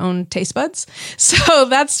has their own taste buds. So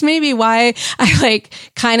that's maybe why I like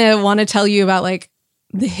kind of want to tell you about like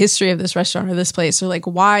the history of this restaurant or this place, or like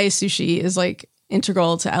why sushi is like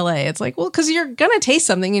integral to LA. It's like, well, because you're gonna taste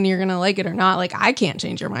something and you're gonna like it or not. Like I can't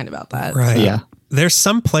change your mind about that. Right. Yeah. There's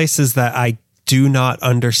some places that I do not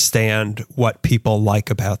understand what people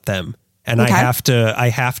like about them. And I have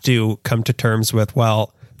to come to terms with,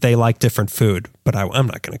 well, they like different food, but I'm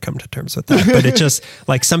not going to come to terms with that. But it just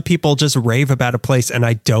like some people just rave about a place and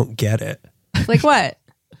I don't get it. Like what?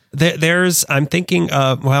 I'm thinking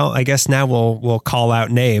of, well, I guess now we'll call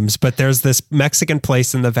out names, but there's this Mexican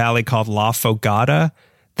place in the Valley called La Fogata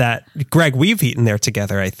that, Greg, we've eaten there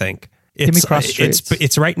together, I think.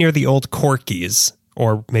 It's right near the old Corky's,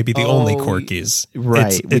 or maybe the only Corky's.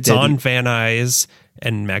 Right. It's on Van Nuys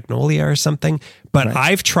and Magnolia or something. But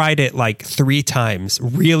I've tried it like 3 times,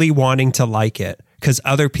 really wanting to like it, because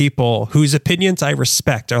other people whose opinions I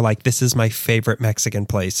respect are like, this is my favorite Mexican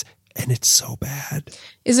place. And it's so bad.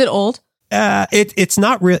 Is it old? It's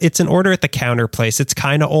not real. It's an order at the counter place. It's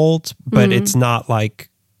kind of old, but it's not like,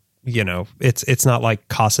 it's not like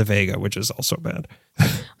Casa Vega, which is also bad.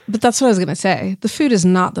 But that's what I was going to say. The food is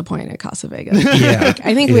not the point at Casa Vega. Yeah.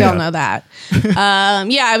 I think we all know that.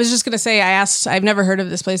 I was just going to say, I've never heard of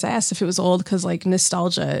this place. I asked if it was old because like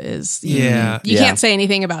nostalgia is, you can't say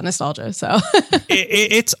anything about nostalgia. So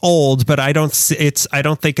it's old, but I don't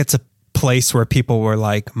think it's a place where people were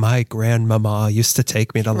like, my grandmama used to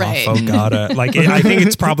take me to La Fogata. Like, I think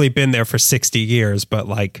it's probably been there for 60 years, but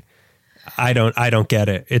like, I don't get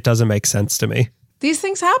it. It doesn't make sense to me. These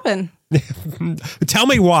things happen. Tell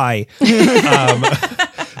me why.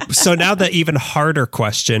 So now the even harder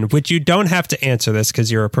question, which you don't have to answer this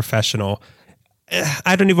because you're a professional.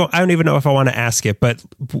 I don't even know if I want to ask it, but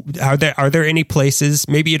are there any places,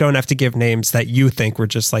 maybe you don't have to give names, that you think were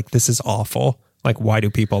just like, this is awful? Like, why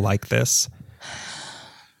do people like this?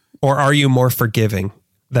 Or are you more forgiving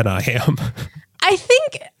than I am? I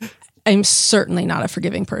think I'm certainly not a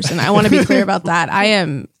forgiving person. I want to be clear about that. I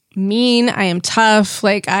am mean. I am tough.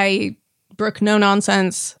 Like, I brook no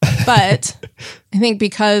nonsense. But I think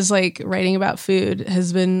because like writing about food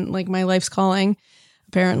has been like my life's calling,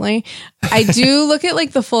 apparently, I do look at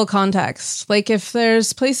like the full context. Like if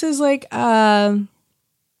there's places like, of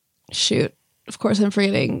course I'm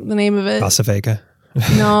forgetting the name of it. Casa Vega.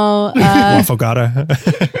 No. La Fogata.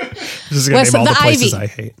 Just gonna name all the places I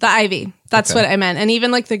hate. The Ivy. That's what I meant. And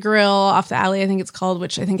even like the grill off the alley, I think it's called,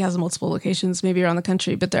 which I think has multiple locations maybe around the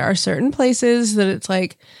country. But there are certain places that it's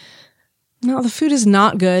like, no, the food is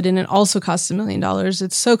not good. And it also costs $1 million.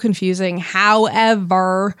 It's so confusing.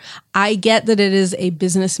 However, I get that it is a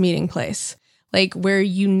business meeting place. Like where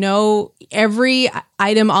every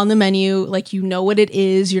item on the menu, like what it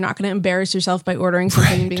is. You're not going to embarrass yourself by ordering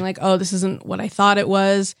something and being like, oh, this isn't what I thought it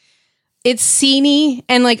was. It's sceney,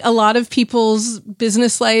 and like a lot of people's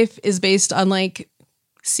business life is based on like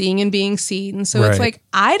seeing and being seen. So it's like,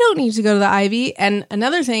 I don't need to go to the Ivy. And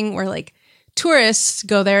another thing where like tourists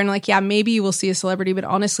go there and like, yeah, maybe you will see a celebrity, but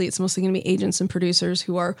honestly, it's mostly going to be agents and producers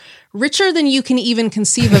who are richer than you can even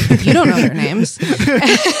conceive of. If you don't know their names.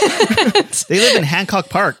 They live in Hancock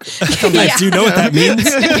Park. Yeah. Do you know what that means?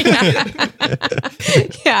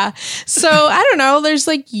 Yeah. So I don't know. There's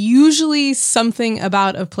like usually something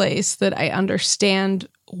about a place that I understand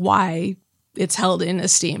why it's held in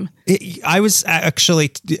esteem. I was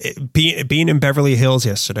actually being in Beverly Hills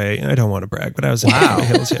yesterday. I don't want to brag, but I was in Beverly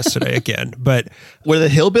Hills yesterday again. But where the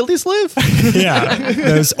hillbillies live? Yeah,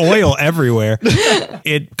 there's oil everywhere.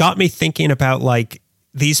 It got me thinking about like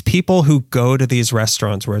these people who go to these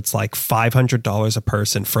restaurants where it's like $500 a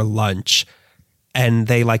person for lunch, and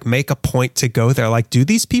they like make a point to go there. Like, do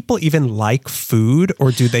these people even like food,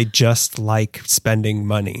 or do they just like spending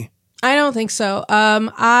money? I don't think so.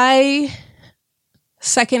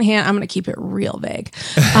 Secondhand, I'm going to keep it real vague.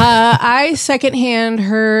 I secondhand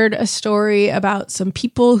heard a story about some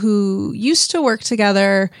people who used to work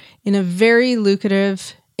together in a very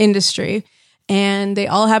lucrative industry, and they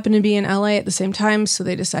all happened to be in LA at the same time. So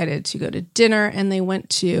they decided to go to dinner, and they went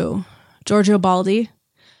to Giorgio Baldi,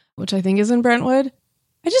 which I think is in Brentwood.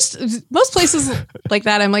 Most places like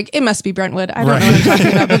that, I'm like, it must be Brentwood. I don't know what I'm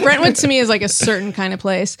talking about. But Brentwood to me is like a certain kind of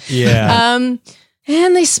place. Yeah.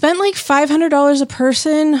 And they spent like $500 a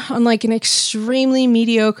person on like an extremely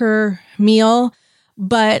mediocre meal.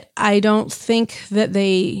 But I don't think that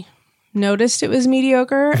they noticed it was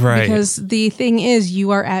mediocre. Right. Because the thing is,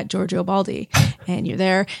 you are at Giorgio Baldi and you're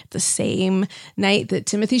there the same night that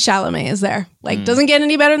Timothy Chalamet is there. Like, doesn't get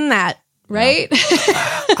any better than that. Right?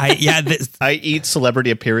 I eat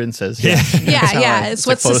celebrity appearances. Yeah. It's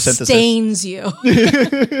what sustains you.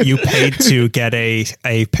 You paid to get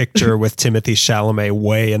a picture with Timothy Chalamet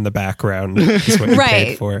way in the background is what you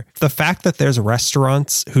paid for. The fact that there's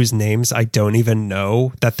restaurants whose names I don't even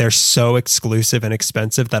know, that they're so exclusive and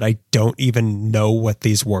expensive that I don't even know what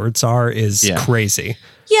these words are is crazy.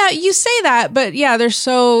 Yeah, you say that, but yeah, they're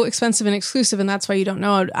so expensive and exclusive, and that's why you don't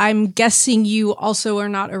know it. I'm guessing you also are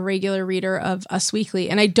not a regular reader of Us Weekly,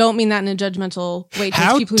 and I don't mean that in a judgmental way.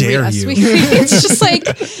 How people dare who read Us you? Weekly. It's just like,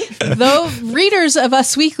 though readers of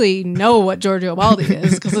Us Weekly know what Giorgio Baldi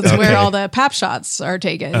is, because it's where all the pap shots are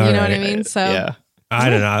taken. You know what I mean? So yeah. I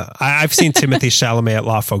don't know. I've seen Timothy Chalamet at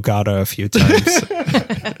La Fogata a few times.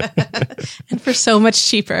 And for so much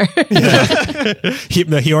cheaper.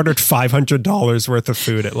 He ordered $500 worth of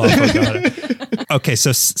food at La Fogata. Okay,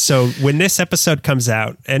 so when this episode comes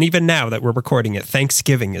out, and even now that we're recording it,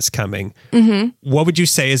 Thanksgiving is coming. Mm-hmm. What would you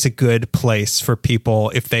say is a good place for people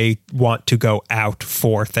if they want to go out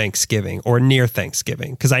for Thanksgiving or near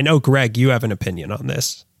Thanksgiving? Because I know, Greg, you have an opinion on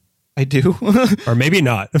this. I do. Or maybe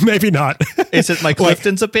not. Maybe not. Is it my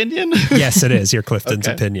Clifton's opinion? Yes, it is your Clifton's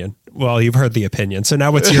opinion. Well, you've heard the opinion. So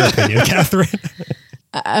now what's your opinion, Catherine?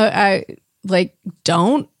 I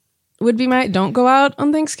don't go out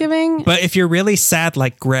on Thanksgiving. But if you're really sad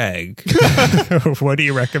like Greg, what do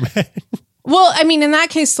you recommend? Well, I mean, in that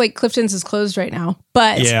case, like Clifton's is closed right now,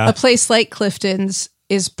 but a place like Clifton's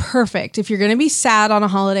is perfect. If you're going to be sad on a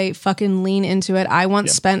holiday, fucking lean into it. I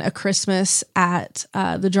once spent a Christmas at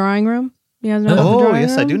the Drawing Room. You guys know the Drawing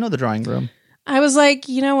Room? I do know the Drawing Room. I was like,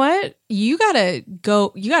 you know what? You gotta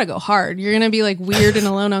go hard. You're going to be like weird and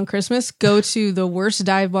alone on Christmas. Go to the worst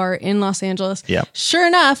dive bar in Los Angeles. Yeah. Sure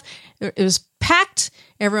enough, it was packed.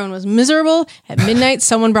 Everyone was miserable. At midnight,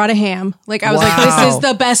 someone brought a ham. Like, I was like, this is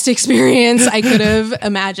the best experience I could have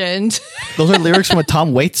imagined. Those are lyrics from a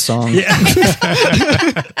Tom Waits song. Yeah.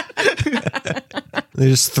 They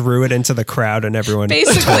just threw it into the crowd and everyone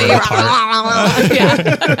basically tore it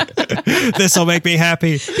apart. This will make me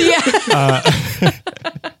happy. Yeah.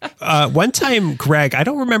 One time, Greg, I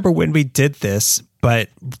don't remember when we did this, but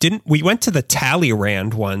we went to the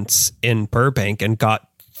Talleyrand once in Burbank and got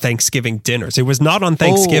Thanksgiving dinners. It was not on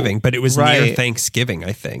Thanksgiving, but it was near Thanksgiving,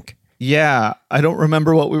 I think. Yeah, I don't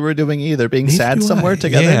remember what we were doing either. Being sad somewhere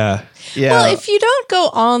together. Yeah. Well, if you don't go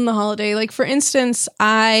on the holiday, like for instance,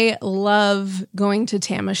 I love going to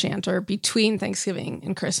Tam O'Shanter between Thanksgiving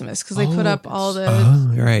and Christmas because they put up all the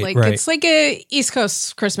it's like a East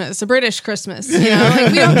Coast Christmas, a British Christmas. You know,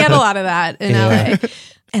 like we don't get a lot of that in LA.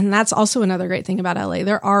 And that's also another great thing about LA.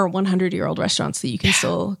 There are 100-year-old restaurants that you can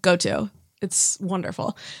still go to. It's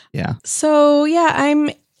wonderful. Yeah. So yeah, I'm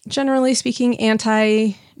generally speaking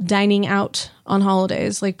anti-dining out on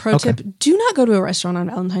holidays. Like pro tip, do not go to a restaurant on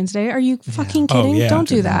Valentine's Day. Are you fucking kidding? Don't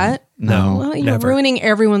do that. No, well, you're ruining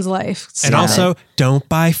everyone's life. And also, don't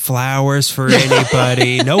buy flowers for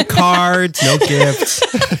anybody. No cards, no gifts.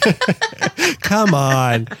 Come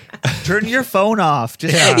on. Turn your phone off.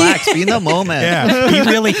 Just relax. Be in the moment. Yeah. Be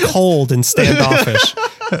really cold and standoffish.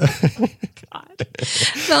 God.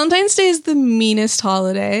 Valentine's Day is the meanest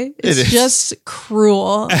holiday. It's just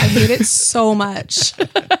cruel. I hate it so much.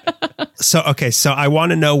 So I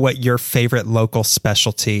want to know what your favorite local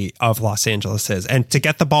specialty of Los Angeles is. And to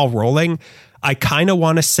get the ball rolling, I kind of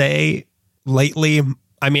want to say lately,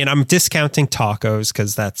 I mean, I'm discounting tacos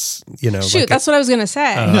because that's, that's what I was going to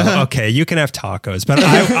say. Okay, you can have tacos. But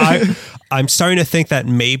I'm starting to think that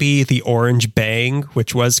maybe the Orange Bang,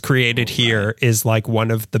 which was created here, is like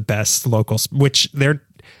one of the best locals, which they're,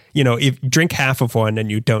 if drink half of one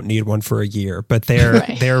and you don't need one for a year, but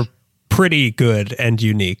they're pretty good and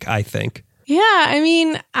unique, I think. Yeah, I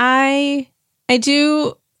mean, I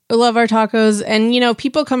do love our tacos. And, you know,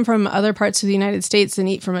 people come from other parts of the United States and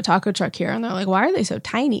eat from a taco truck here. And they're like, why are they so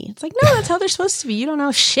tiny? It's like, no, that's how they're supposed to be. You don't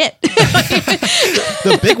know shit.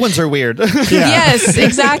 The big ones are weird. Yes,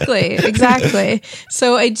 exactly.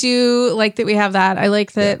 So I do like that we have that. I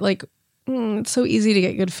like that, like, it's so easy to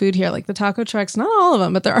get good food here. Like the taco trucks, not all of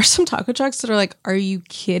them, but there are some taco trucks that are like, are you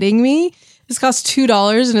kidding me? This costs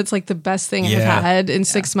 $2 and it's like the best thing I've had in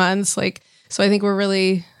 6 months. Like, so I think we're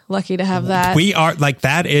really lucky to have that. We are like,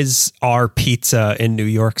 that is our pizza in New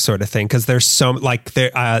York sort of thing. Cause there's so like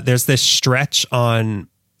there's this stretch on,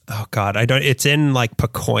 oh God, it's in like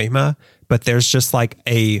Pacoima, but there's just like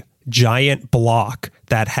a giant block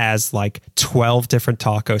that has like 12 different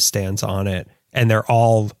taco stands on it. And they're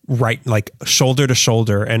all right, like shoulder to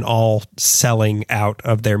shoulder and all selling out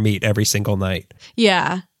of their meat every single night.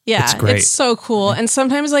 Yeah. Yeah, it's great. It's so cool. And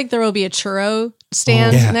sometimes like there will be a churro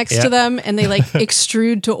stand next to them and they like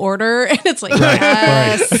extrude to order. And it's like,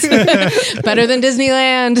 yes, better than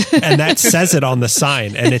Disneyland. And that says it on the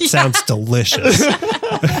sign and it sounds delicious.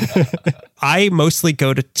 I mostly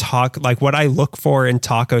go to like what I look for in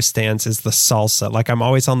taco stands is the salsa. Like I'm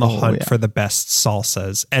always on the hunt for the best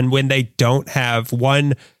salsas. And when they don't have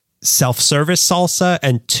one, self-service salsa,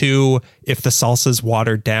 and two, if the salsa's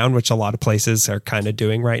watered down, which a lot of places are kind of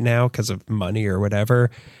doing right now because of money or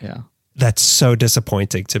whatever. Yeah. That's so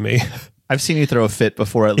disappointing to me. I've seen you throw a fit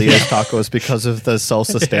before at Lita's Tacos because of the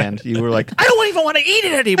salsa stand. You were like, I don't even want to eat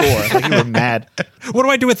it anymore. Like you were mad. What do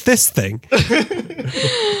I do with this thing?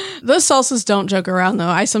 Those salsas don't joke around though.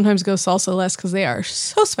 I sometimes go salsa less because they are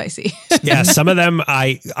so spicy. Yeah, some of them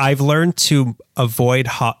I've learned to avoid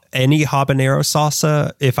any habanero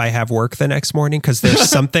salsa if I have work the next morning because there's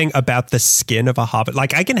something about the skin of a habanero.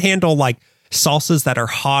 Like I can handle like salsas that are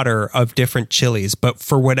hotter of different chilies, but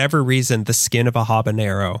for whatever reason, the skin of a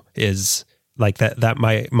habanero is like that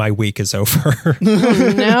my week is over.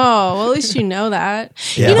 No, well, at least you know that.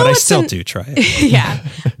 Yeah, you know but I still do try it. Yeah.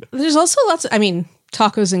 There's also lots of, I mean,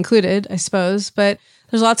 tacos included, I suppose, but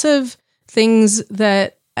there's lots of things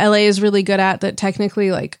that LA is really good at that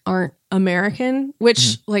technically like aren't American,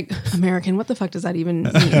 which like American, what the fuck does that even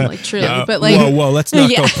mean? Like truly, but like, whoa, let's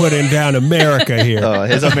not go putting down America here. Oh,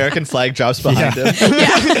 his American flag drops behind him.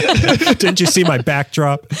 Yeah. Didn't you see my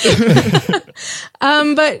backdrop?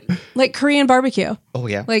 But like Korean barbecue. Oh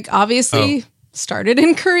yeah. Like obviously started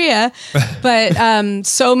in Korea, but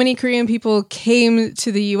so many Korean people came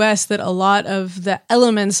to the US that a lot of the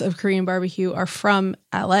elements of Korean barbecue are from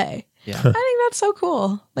LA. Yeah. I think that's so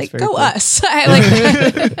cool. Like, go cool. us. I like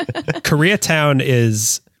that. Koreatown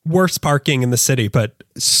is worst parking in the city, but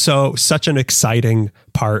such an exciting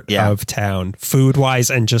part of town, food wise,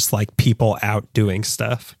 and just like people out doing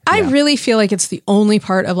stuff. I really feel like it's the only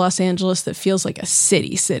part of Los Angeles that feels like a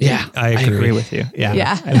city. Yeah, I agree with you.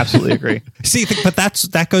 Yeah, I absolutely agree. See, but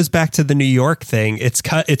that goes back to the New York thing. It's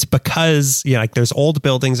because like there's old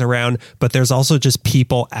buildings around, but there's also just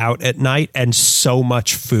people out at night and so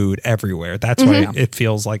much food everywhere. That's why it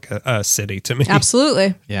feels like a city to me.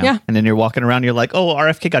 Absolutely. Yeah. And then you're walking around, you're like, oh,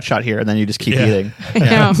 RFK got shot here, and then you just keep eating. I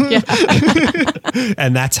know. Yeah.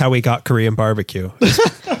 And that's how we got Korean barbecue.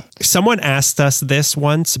 Someone asked us this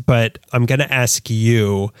once, but I'm going to ask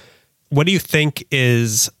you, what do you think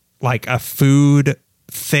is like a food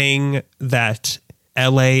thing that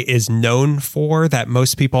LA is known for that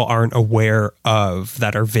most people aren't aware of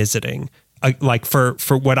that are visiting? Like for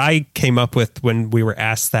what I came up with when we were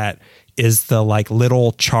asked that is the like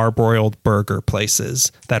little charbroiled burger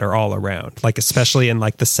places that are all around, like especially in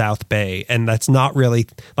like the South Bay. And that's not really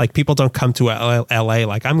like people don't come to LA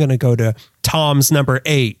like I'm going to go to Tom's number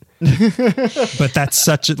 8. But that's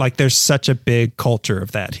there's such a big culture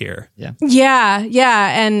of that here. Yeah.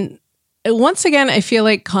 And once again, I feel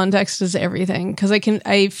like context is everything because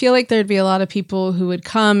I feel like there'd be a lot of people who would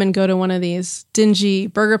come and go to one of these dingy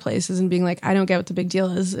burger places and being like, I don't get what the big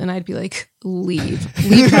deal is. And I'd be like, leave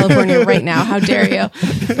California right now. How dare you?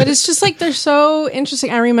 But it's just like, they're so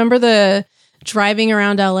interesting. I remember the driving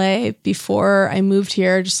around LA before I moved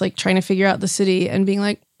here, just like trying to figure out the city and being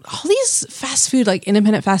like, all these fast food, like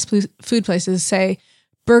independent fast food places say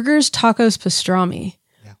burgers, tacos, pastrami.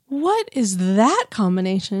 What is that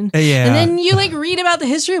combination? Yeah. And then you like read about the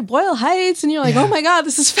history of Boyle Heights and you're like, oh my God,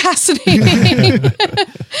 this is fascinating.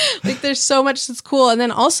 Like there's so much that's cool. And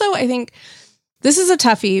then also I think this is a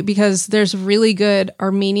toughie because there's really good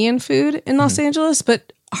Armenian food in Los Angeles,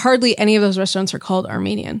 but hardly any of those restaurants are called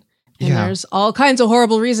Armenian. And there's all kinds of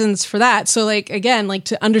horrible reasons for that. So like, again, like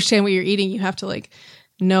to understand what you're eating, you have to like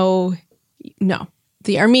know. No.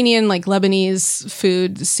 the Armenian, like Lebanese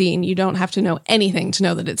food scene, you don't have to know anything to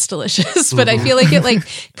know that it's delicious. But I feel like it like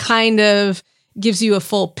kind of gives you a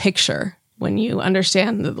full picture when you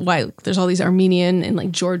understand why there's all these Armenian and like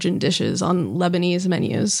Georgian dishes on Lebanese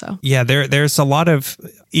menus. So yeah, there's a lot of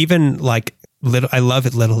even like I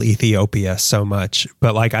love Little Ethiopia so much,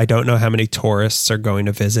 but like I don't know how many tourists are going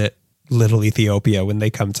to visit Little Ethiopia when they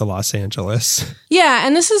come to Los Angeles. Yeah,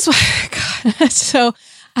 and this is God, so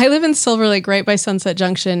I live in Silver Lake right by Sunset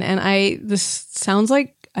Junction, and this sounds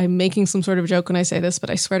like I'm making some sort of joke when I say this, but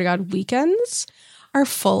I swear to God, weekends are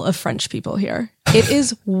full of French people here. It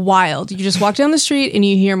is wild. You just walk down the street and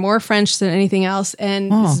you hear more French than anything else.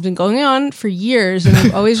 And this has been going on for years. And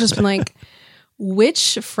I've always just been like,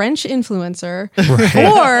 which French influencer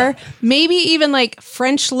or maybe even like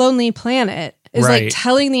French Lonely Planet is like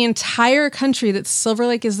telling the entire country that Silver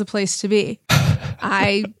Lake is the place to be.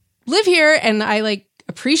 I live here and I like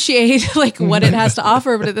appreciate like what it has to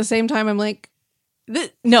offer. But at the same time, I'm like,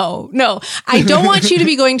 no, I don't want you to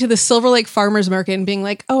be going to the Silver Lake Farmers Market and being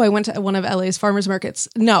like, oh, I went to one of LA's farmers markets.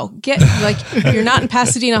 No, you're not in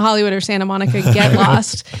Pasadena, Hollywood, or Santa Monica. Get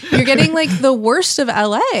lost. You're getting like the worst of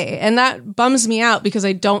LA. And that bums me out because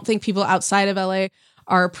I don't think people outside of LA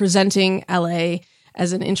are presenting LA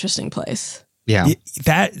as an interesting place. Yeah.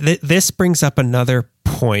 This brings up another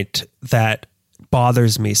point that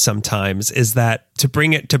bothers me sometimes is that to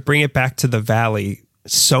bring it back to the Valley,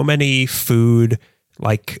 so many food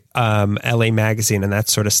like LA Magazine and that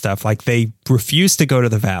sort of stuff, like they refuse to go to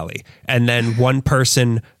the Valley. And then one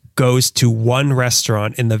person goes to one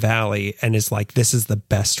restaurant in the Valley and is like, this is the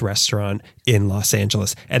best restaurant in Los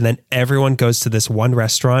Angeles. And then everyone goes to this one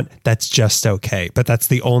restaurant that's just okay. But that's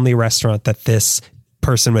the only restaurant that this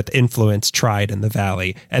person with influence tried in the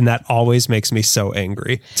Valley. And that always makes me so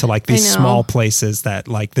angry to like these small places that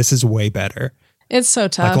like, this is way better. It's so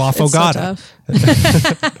tough. Like La Fogata.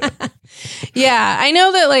 Yeah, I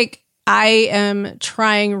know that like I am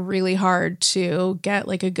trying really hard to get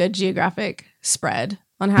like a good geographic spread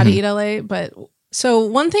on how to eat LA. But so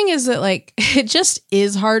one thing is that like it just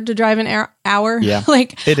is hard to drive an hour. Yeah,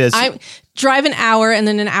 like it is. I drive an hour and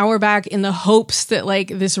then an hour back in the hopes that like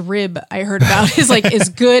this rib I heard about is like as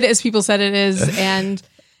good as people said it is, and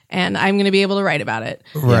I'm going to be able to write about it.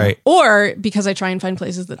 Right. Or because I try and find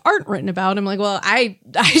places that aren't written about, I'm like, well, I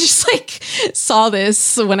just like saw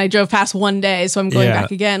this when I drove past one day, so I'm going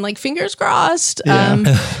back again. Like, fingers crossed. Yeah.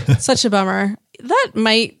 Such a bummer. That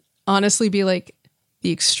might honestly be like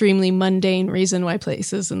the extremely mundane reason why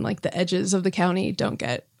places in like the edges of the county don't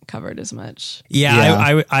get covered as much.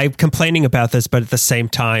 I'm complaining about this, but at the same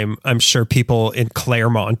time, I'm sure people in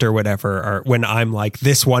Claremont or whatever are, when I'm like,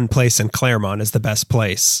 this one place in Claremont is the best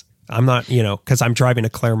place. I'm not, because I'm driving to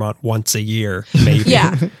Claremont once a year, maybe.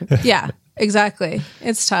 Yeah, exactly.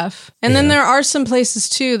 It's tough. And then there are some places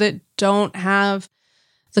too that don't have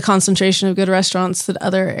the concentration of good restaurants that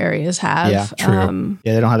other areas have. Yeah, true.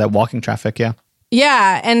 They don't have that walking traffic. Yeah.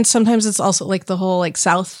 Yeah, and sometimes it's also like the whole like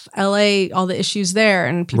South LA, all the issues there,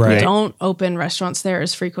 and people don't open restaurants there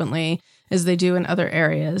as frequently as they do in other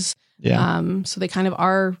areas. Yeah. So they kind of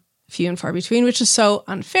are few and far between, which is so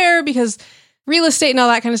unfair because real estate and all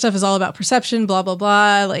that kind of stuff is all about perception, blah, blah,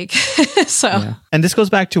 blah. Like, so. Yeah. And this goes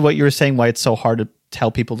back to what you were saying, why it's so hard to tell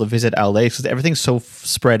people to visit LA, because everything's so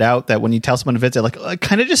spread out that when you tell someone to visit, like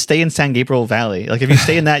kind of just stay in San Gabriel Valley. Like if you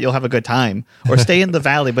stay in that, you'll have a good time, or stay in the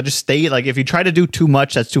Valley, but just stay. Like if you try to do too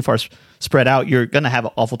much that's too far spread out, you're going to have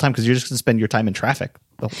an awful time because you're just going to spend your time in traffic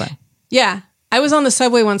the whole time. Yeah. I was on the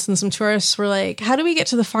subway once and some tourists were like, how do we get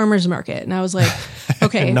to the farmer's market? And I was like,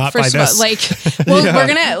 okay, first of all, like, well, we're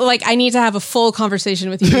going to, like, I need to have a full conversation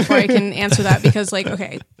with you before I can answer that because, like,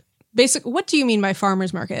 okay, what do you mean by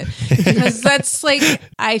farmer's market? Because that's like,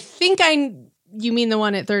 I think you mean the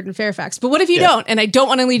one at 3rd and Fairfax, but what if you don't? And I don't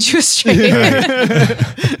want to lead you astray.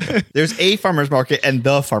 There's a farmer's market and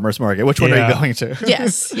the farmer's market. Which one are you going to?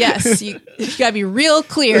 Yes. You got to be real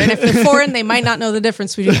clear. And if they're foreign, they might not know the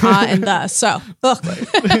difference between and the. So,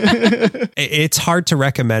 it's hard to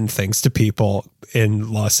recommend things to people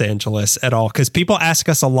in Los Angeles at all because people ask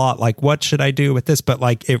us a lot, like, what should I do with this? But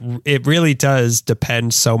like, it really does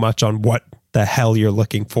depend so much on what the hell you're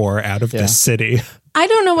looking for out of this city. I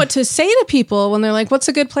don't know what to say to people when they're like, what's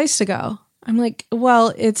a good place to go? I'm like,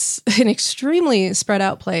 well, it's an extremely spread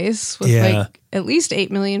out place with like at least 8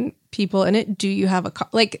 million people in it. Do you have a car?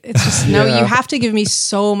 Like, it's just, no, you have to give me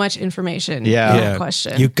so much information. Yeah.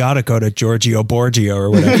 Question. You got to go to Giorgio Borgio or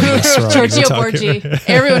whatever. Giorgio Borgi.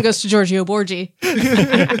 Everyone goes to Giorgio Borgi.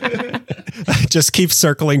 Just keep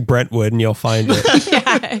circling Brentwood and you'll find it.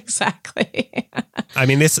 Yeah, exactly. I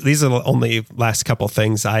mean, these are the only last couple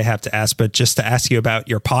things I have to ask, but just to ask you about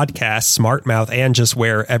your podcast, Smart Mouth, and just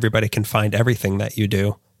where everybody can find everything that you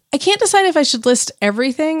do. I can't decide if I should list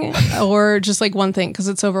everything or just like one thing because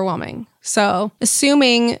it's overwhelming. So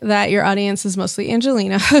assuming that your audience is mostly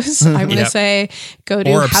Angelinos, I'm going to say go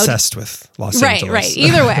to... Or obsessed with Los Angeles. Right.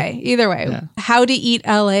 Either way. Yeah.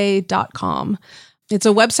 howtoeatla.com. It's a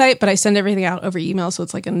website, but I send everything out over email. So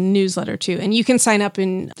it's like a newsletter too. And you can sign up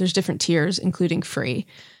and there's different tiers, including free.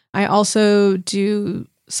 I also do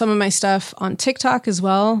some of my stuff on TikTok as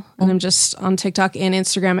well. And I'm just on TikTok and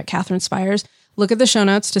Instagram at Katherine Spiers. Look at the show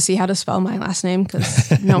notes to see how to spell my last name because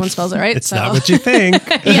no one spells it right. It's not what you think.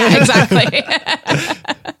 Yeah, exactly.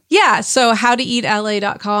 Yeah, so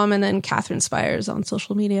howtoeatla.com and then Katherine Spiers on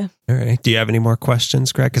social media. All right. Do you have any more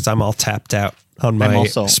questions, Greg? Because I'm all tapped out on my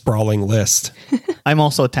sprawling list. I'm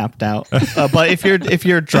also tapped out. But if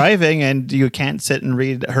you're driving and you can't sit and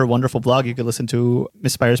read her wonderful blog, you could listen to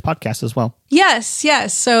Miss Spiers' podcast as well. Yes.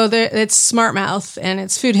 So it's Smart Mouth and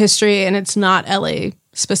it's food history and it's not LA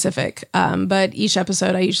specific. But each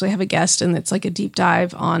episode I usually have a guest and it's like a deep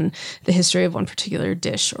dive on the history of one particular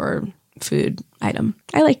dish or food item.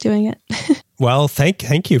 I like doing it. Well,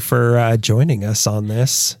 thank you for joining us on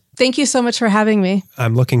this. Thank you so much for having me.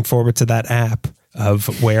 I'm looking forward to that app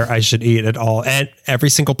of where I should eat it all. And every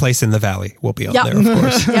single place in the valley will be on there, of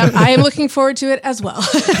course. Yep, I am looking forward to it as well.